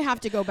now I have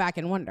to go back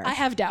and wonder. I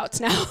have doubts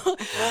now.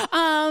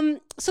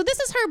 So this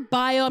is her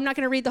bio. I'm not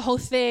going to read the whole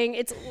thing.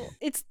 It's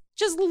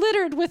just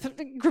littered with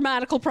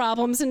grammatical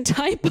problems and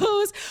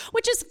typos,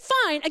 which is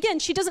fine. Again,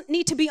 she doesn't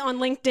need to be on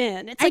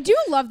LinkedIn. I do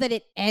love that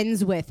it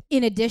ends with,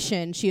 in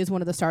addition, she is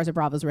one of the stars of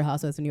Bravo's Real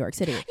Housewives of New York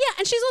City. Yeah,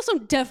 and she's also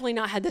definitely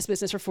not had this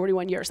business for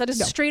 41 years. That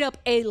is straight up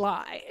a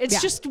lie.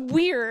 It's just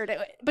weird.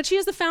 But she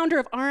is the founder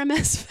of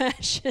RMS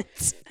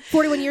Fashions.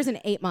 41 years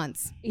and 8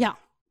 months. Yeah.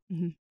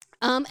 Mm-hmm.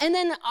 And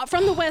then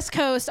from the West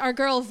Coast, our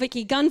girl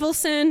Vicky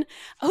Gunvalson,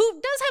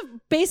 who does have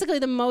basically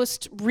the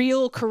most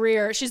real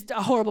career. She's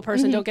a horrible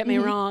person, don't get me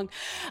wrong.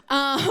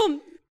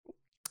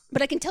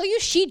 But I can tell you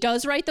she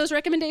does write those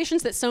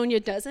recommendations that Sonia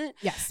doesn't.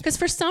 Yes. Because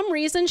for some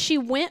reason, she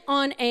went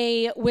on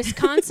a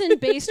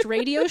Wisconsin-based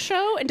radio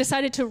show and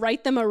decided to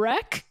write them a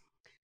rec.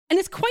 And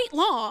it's quite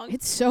long.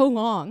 It's so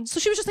long. So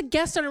she was just a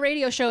guest on a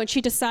radio show, and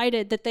she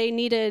decided that they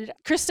needed,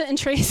 Krista and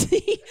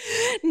Tracy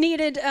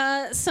needed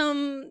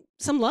some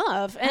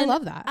love. And I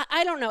love that.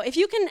 I don't know. If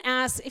you can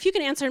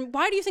answer,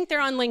 why do you think they're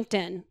on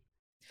LinkedIn?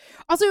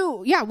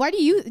 Also, yeah,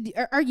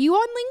 are you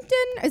on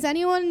LinkedIn? Is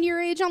anyone your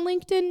age on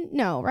LinkedIn?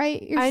 No,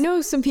 right? I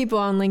know some people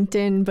on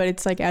LinkedIn, but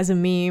it's like as a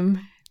meme.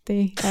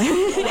 They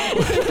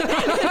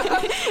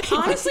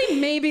honestly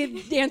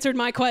maybe answered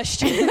my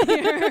question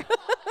here.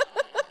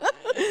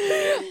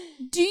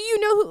 Do you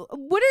know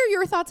what are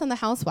your thoughts on the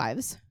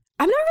Housewives?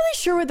 I'm not really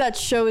sure what that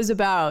show is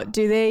about.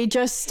 Do they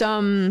just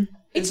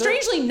It's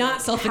strangely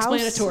not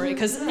self-explanatory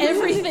because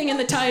everything in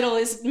the title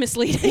is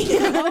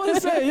misleading. I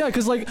would say, yeah,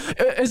 because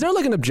is there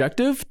like an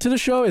objective to the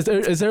show? Is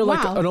there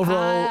like an overall?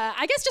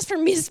 I guess just for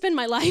me to spend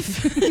my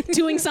life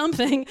doing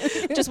something,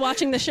 just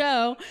watching the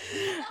show.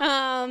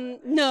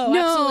 No,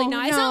 absolutely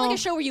not. It's not like a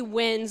show where you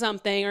win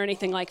something or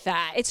anything like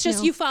that. It's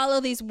just you follow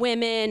these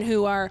women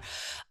who are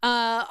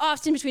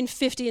often between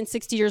 50 and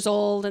 60 years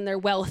old, and they're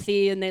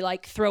wealthy, and they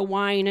like throw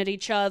wine at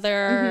each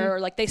other, or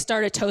like they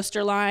start a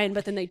toaster line,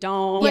 but then they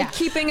don't. Like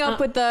keeping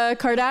up with the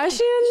Kardashians?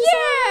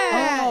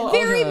 Yeah,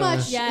 very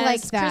much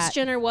like that. Kris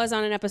Jenner was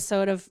on an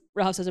episode of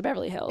Real Housewives of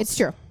Beverly Hills. It's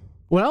true.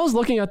 When I was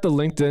looking at the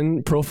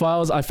LinkedIn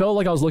profiles, I felt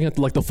like I was looking at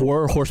like the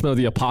 4 horsemen of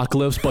the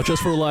apocalypse, but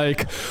just for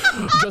like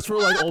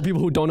old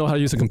people who don't know how to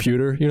use a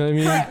computer. You know what I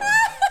mean?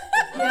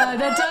 Yeah,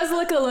 that does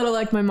look a little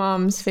like my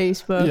mom's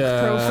Facebook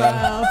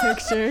profile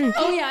picture.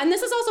 Oh yeah, and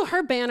this is also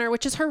her banner,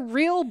 which is her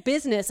real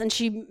business, and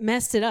she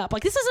messed it up.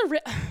 Like this is a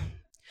real.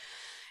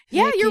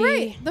 Yeah, you're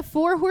right. The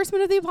 4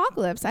 horsemen of the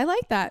apocalypse. I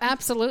like that.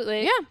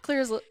 Absolutely. Yeah,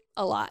 clears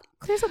a lot.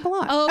 Clears up a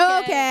lot.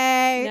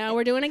 Okay. Now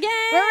we're doing a game.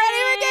 We're ready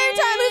for game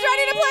time. Who's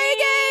ready to play a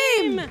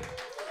game?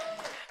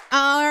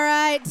 All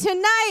right.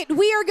 Tonight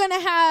we are going to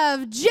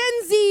have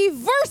Gen Z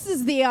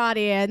versus the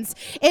audience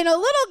in a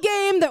little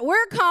game that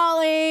we're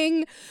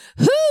calling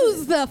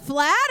Who's the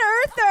Flat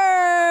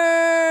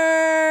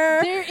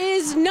Earther? There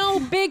is no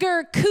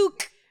bigger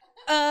kook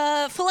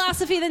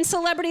philosophy than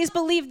celebrities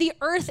believe the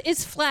earth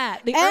is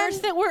flat. The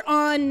earth that we're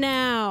on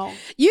now.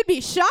 You'd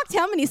be shocked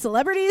how many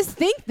celebrities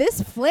think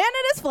this planet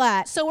is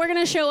flat. So we're going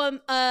to show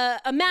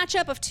a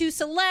matchup of 2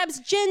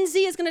 celebs. Gen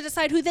Z is going to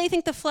decide who they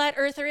think the flat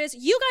earther is.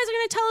 You guys are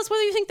going to tell us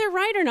whether you think they're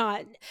right or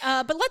not.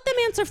 But let them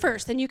answer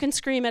first, then you can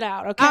scream it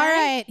out, okay? All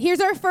right.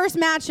 Here's our first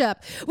matchup.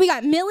 We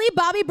got Millie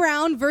Bobby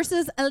Brown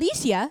versus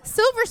Alicia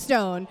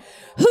Silverstone.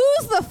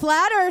 Who's the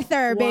flat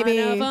earther, baby?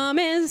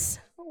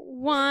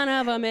 One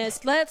of them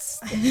is. Let's.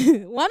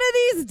 One of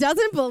these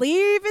doesn't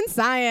believe in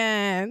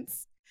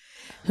science.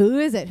 Who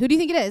is it? Who do you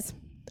think it is?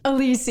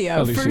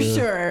 Alicia. For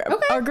sure.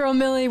 Okay. Our girl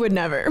Millie would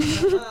never.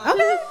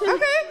 Okay.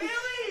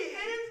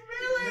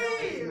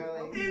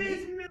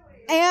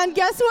 And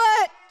guess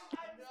what?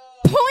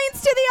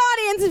 Points to the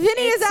audience.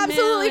 Vinny is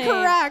absolutely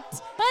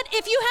correct. But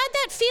if you had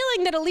that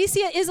feeling that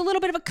Alicia is a little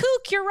bit of a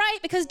kook, you're right,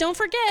 because don't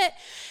forget,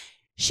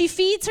 she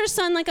feeds her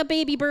son like a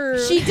baby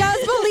bird. She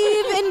does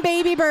believe in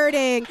baby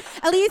birding.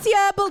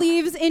 Alicia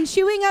believes in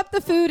chewing up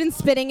the food and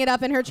spitting it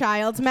up in her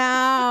child's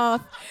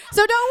mouth.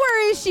 So don't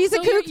worry, she's a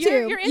kook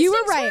too. You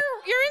were right.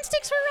 Your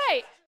instincts were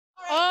right.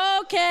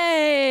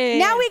 Okay.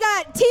 Now we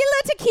got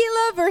Tila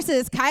Tequila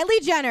versus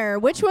Kylie Jenner.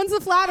 Which one's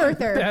the flat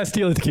earther? That's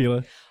Tila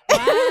Tequila.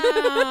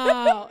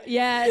 Wow.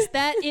 Yes,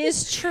 that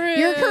is true.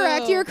 You're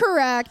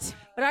correct.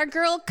 But our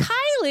girl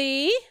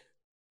Kylie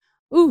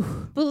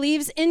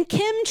believes in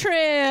chemtrails.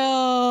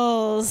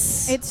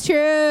 It's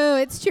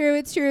true.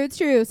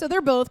 So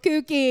they're both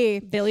kooky.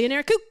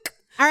 Billionaire kook.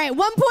 All right, 1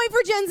 point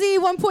for Gen Z,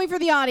 1 point for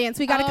the audience.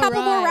 We got a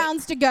couple more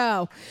rounds to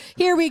go.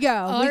 Here we go.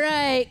 All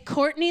right,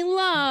 Courtney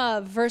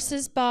Love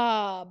versus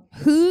Bob.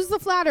 Who's the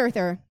flat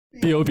earther?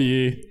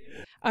 B.O.B.E.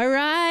 All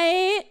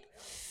right,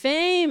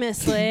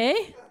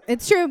 famously.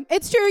 It's true.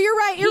 It's true. You're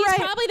right. You're He's right.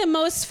 probably the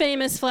most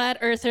famous flat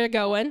earther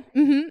going.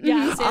 Mm-hmm,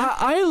 yeah, Sam?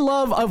 I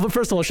love,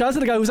 first of all, shout out to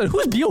the guy who said,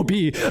 who's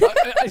B.O.B.?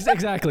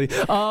 Exactly.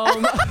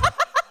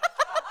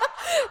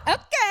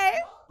 Okay.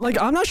 Like,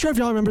 I'm not sure if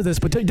y'all remember this,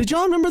 but did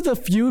y'all remember the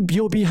feud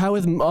B.O.B. had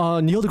with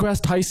Neil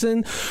deGrasse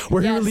Tyson,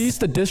 where he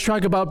released a diss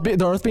track about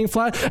the Earth being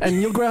flat, and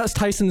Neil deGrasse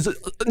Tyson's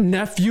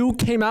nephew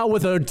came out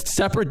with a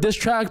separate diss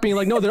track being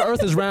like, no, the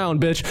Earth is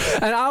round, bitch.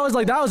 And I was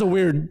like, that was a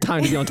weird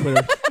time to be on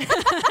Twitter.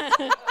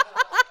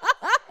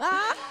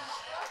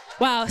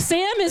 Wow,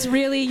 Sam is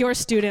really your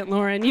student,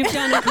 Lauren. You've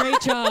done a great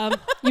job.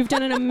 You've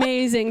done an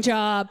amazing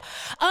job.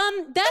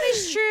 That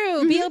is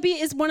true. B.O.B.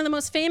 is one of the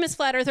most famous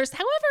flat earthers.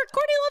 However,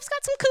 Courtney Love's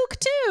got some kook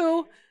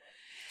too.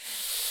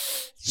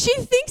 She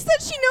thinks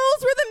that she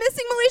knows where the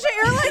missing Malaysia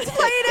Airlines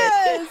flight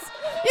is.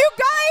 You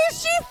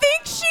guys, she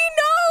thinks she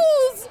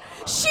knows.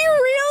 She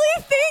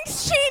really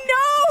thinks she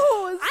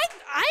knows.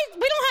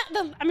 We don't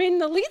have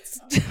the leads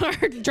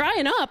are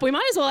drying up. We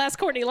might as well ask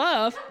Courtney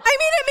Love. I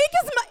mean, it makes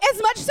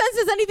as much sense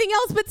as anything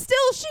else, but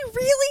still, she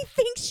really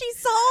thinks she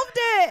solved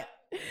it.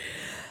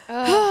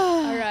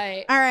 All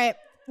right. All right.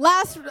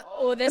 Next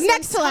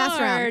to last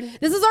round.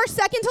 This is our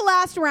second to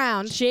last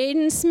round.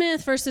 Jaden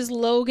Smith versus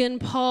Logan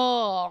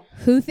Paul.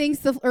 Who thinks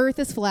the Earth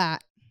is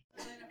flat?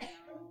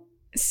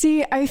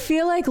 See, I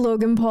feel like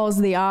Logan Paul's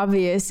the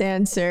obvious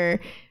answer,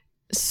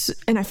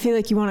 and I feel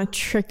like you want to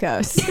trick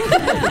us. So,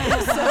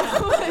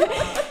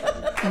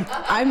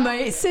 I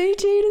might say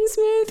Jaden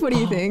Smith. What do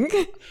you think?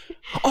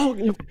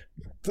 Oh,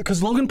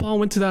 because Logan Paul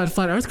went to that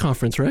Flat Earth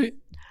conference, right?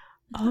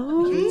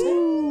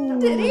 Oh.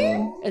 Did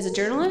he? As a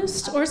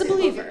journalist or as a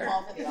believer?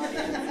 I'll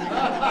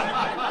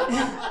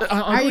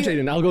go with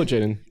Jaden. I'll go with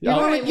Jaden. You're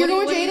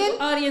going with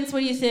Jaden? Audience, what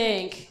do you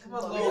think?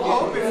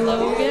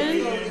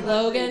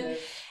 Logan.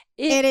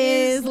 It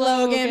is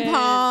Logan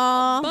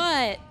Paul.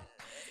 But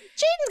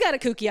Jaden's got a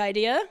kooky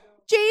idea.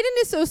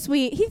 Jaden is so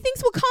sweet. He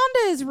thinks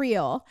Wakanda is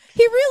real.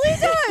 He really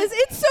does.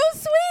 It's so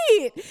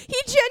sweet. He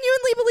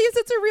genuinely believes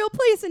it's a real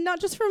place and not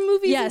just from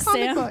movies and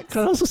comic books.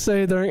 Can I also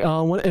say during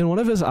in one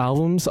of his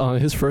albums,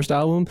 his first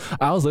album,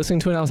 I was listening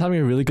to it and I was having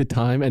a really good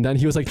time. And then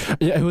he was like,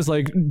 he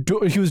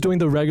was doing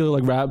the regular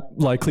like rap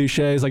like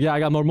cliches, like, yeah, I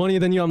got more money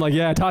than you. I'm like,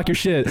 yeah, talk your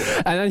shit.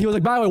 And then he was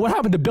like, by the way, what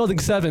happened to Building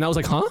 7? I was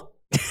like, huh?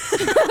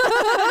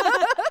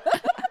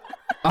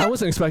 I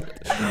wasn't expecting.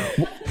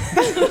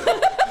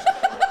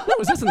 What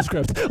was this in the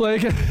script?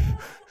 Like,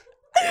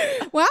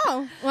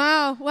 Wow.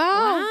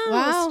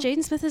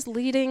 Jaden Smith is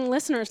leading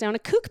listeners down a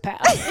kook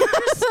path.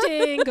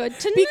 Interesting. Good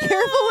to know. Be careful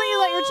what you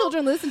let your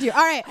children listen to.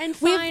 All right. And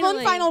we have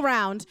one final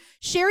round.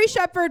 Sherry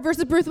Shepherd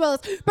versus Bruce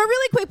Willis. But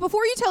really quick,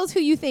 before you tell us who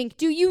you think,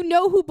 do you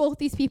know who both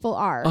these people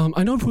are?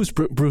 I know who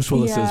Bruce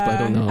Willis is, but I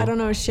don't know. I don't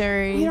know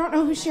Sherry. You don't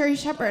know who Sherry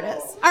Shepherd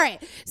is. All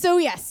right. So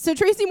yes. So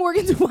Tracy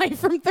Morgan's wife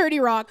from 30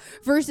 Rock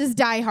versus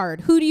Die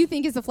Hard. Who do you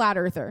think is a flat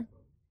earther?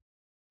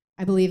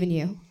 I believe in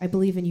you. I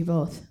believe in you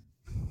both.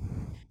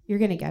 You're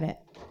going to get it.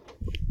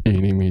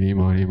 Eeny, meeny,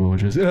 miny,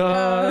 mojas.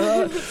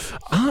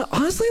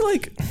 Honestly,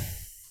 like...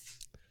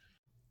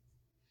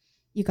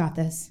 You got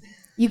this.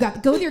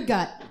 Go with your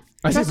gut.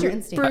 Trust your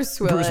instinct. Bruce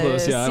Willis. Bruce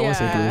Willis, yeah. I want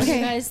to say Bruce. Okay,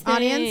 You guys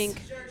audience. think?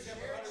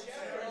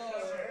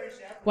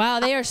 Wow,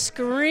 they are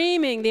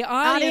screaming. The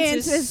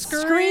audience is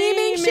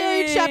screaming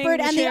Sherry Shepherd,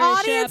 and the Sherry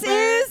audience Shepherd.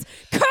 is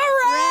correct.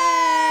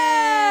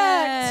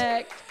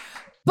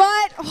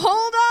 But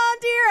hold on,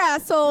 dear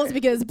assholes,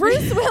 because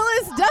Bruce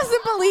Willis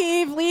doesn't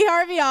believe Lee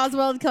Harvey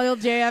Oswald killed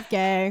JFK.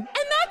 And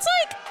that's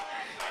like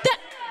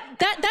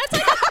that's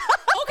like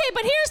okay,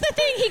 but here's the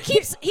thing.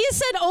 He has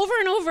said over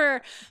and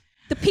over,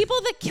 the people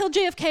that killed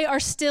JFK are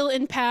still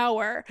in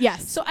power.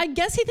 Yes. So I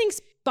guess he thinks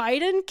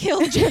Biden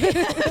killed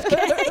JFK.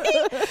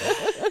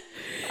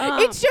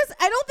 It's just,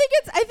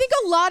 I think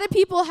a lot of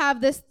people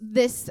have this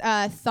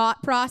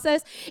thought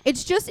process.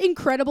 It's just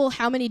incredible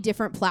how many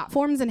different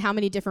platforms and how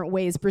many different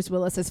ways Bruce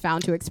Willis has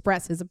found to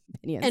express his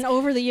opinions. And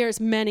over the years,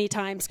 many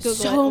times. Google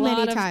So it.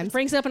 many times.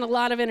 Brings it up in a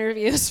lot of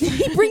interviews. He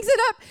brings it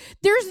up.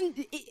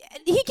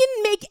 He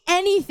can make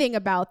anything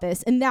about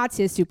this, and that's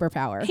his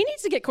superpower. He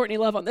needs to get Courtney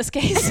Love on this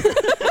case.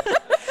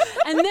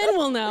 And then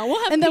we'll know.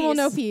 We'll have and peace. then we'll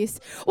know peace.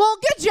 Well,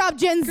 good job,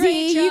 Gen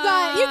Great Z.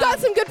 job. You got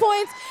some good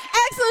points.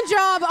 Excellent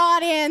job,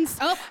 audience.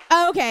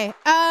 Oh. Okay.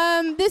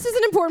 This is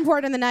an important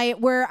part of the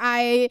night where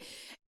I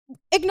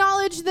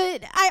acknowledge that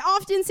I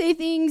often say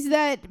things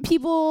that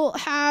people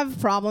have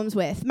problems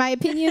with. My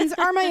opinions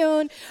are my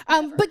own.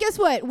 But guess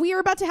what? We are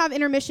about to have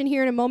intermission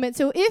here in a moment.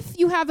 So if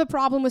you have a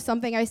problem with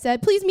something I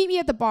said, please meet me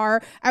at the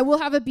bar. I will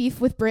have a beef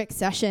with Brick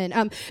session.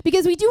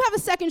 Because we do have a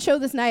second show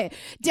this night.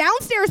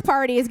 Downstairs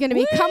Party is going to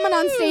be coming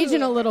on stage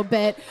in a little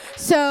bit.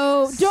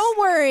 So don't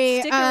worry.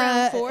 Stick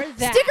around for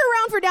that. Stick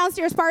around for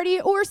Downstairs Party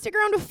or stick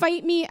around to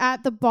fight me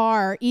at the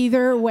bar.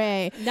 Either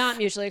way. Not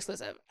mutually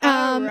exclusive.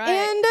 And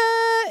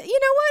you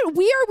know what?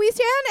 We are We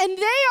Stand, and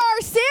they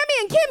are Sammy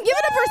and Kim. Give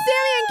it up for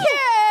Sammy and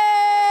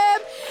Kim.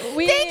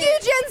 Thank you,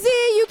 Gen Z.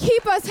 You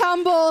keep us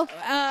humble.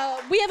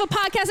 We have a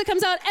podcast that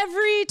comes out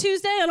every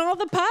Tuesday on all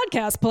the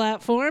podcast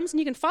platforms, and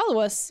you can follow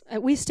us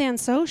at We Stand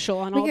Social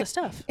on all the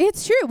stuff.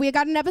 It's true. We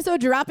got an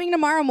episode dropping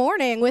tomorrow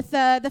morning with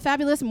the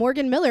fabulous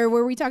Morgan Miller,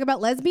 where we talk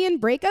about lesbian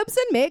breakups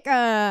and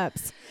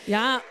makeups.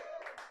 Yeah.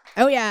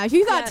 Oh, yeah. If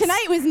you thought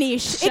tonight was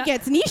niche, it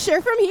gets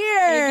nicher from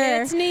here.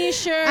 It gets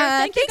nicher.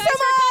 Thanks so much.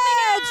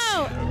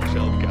 For coming out.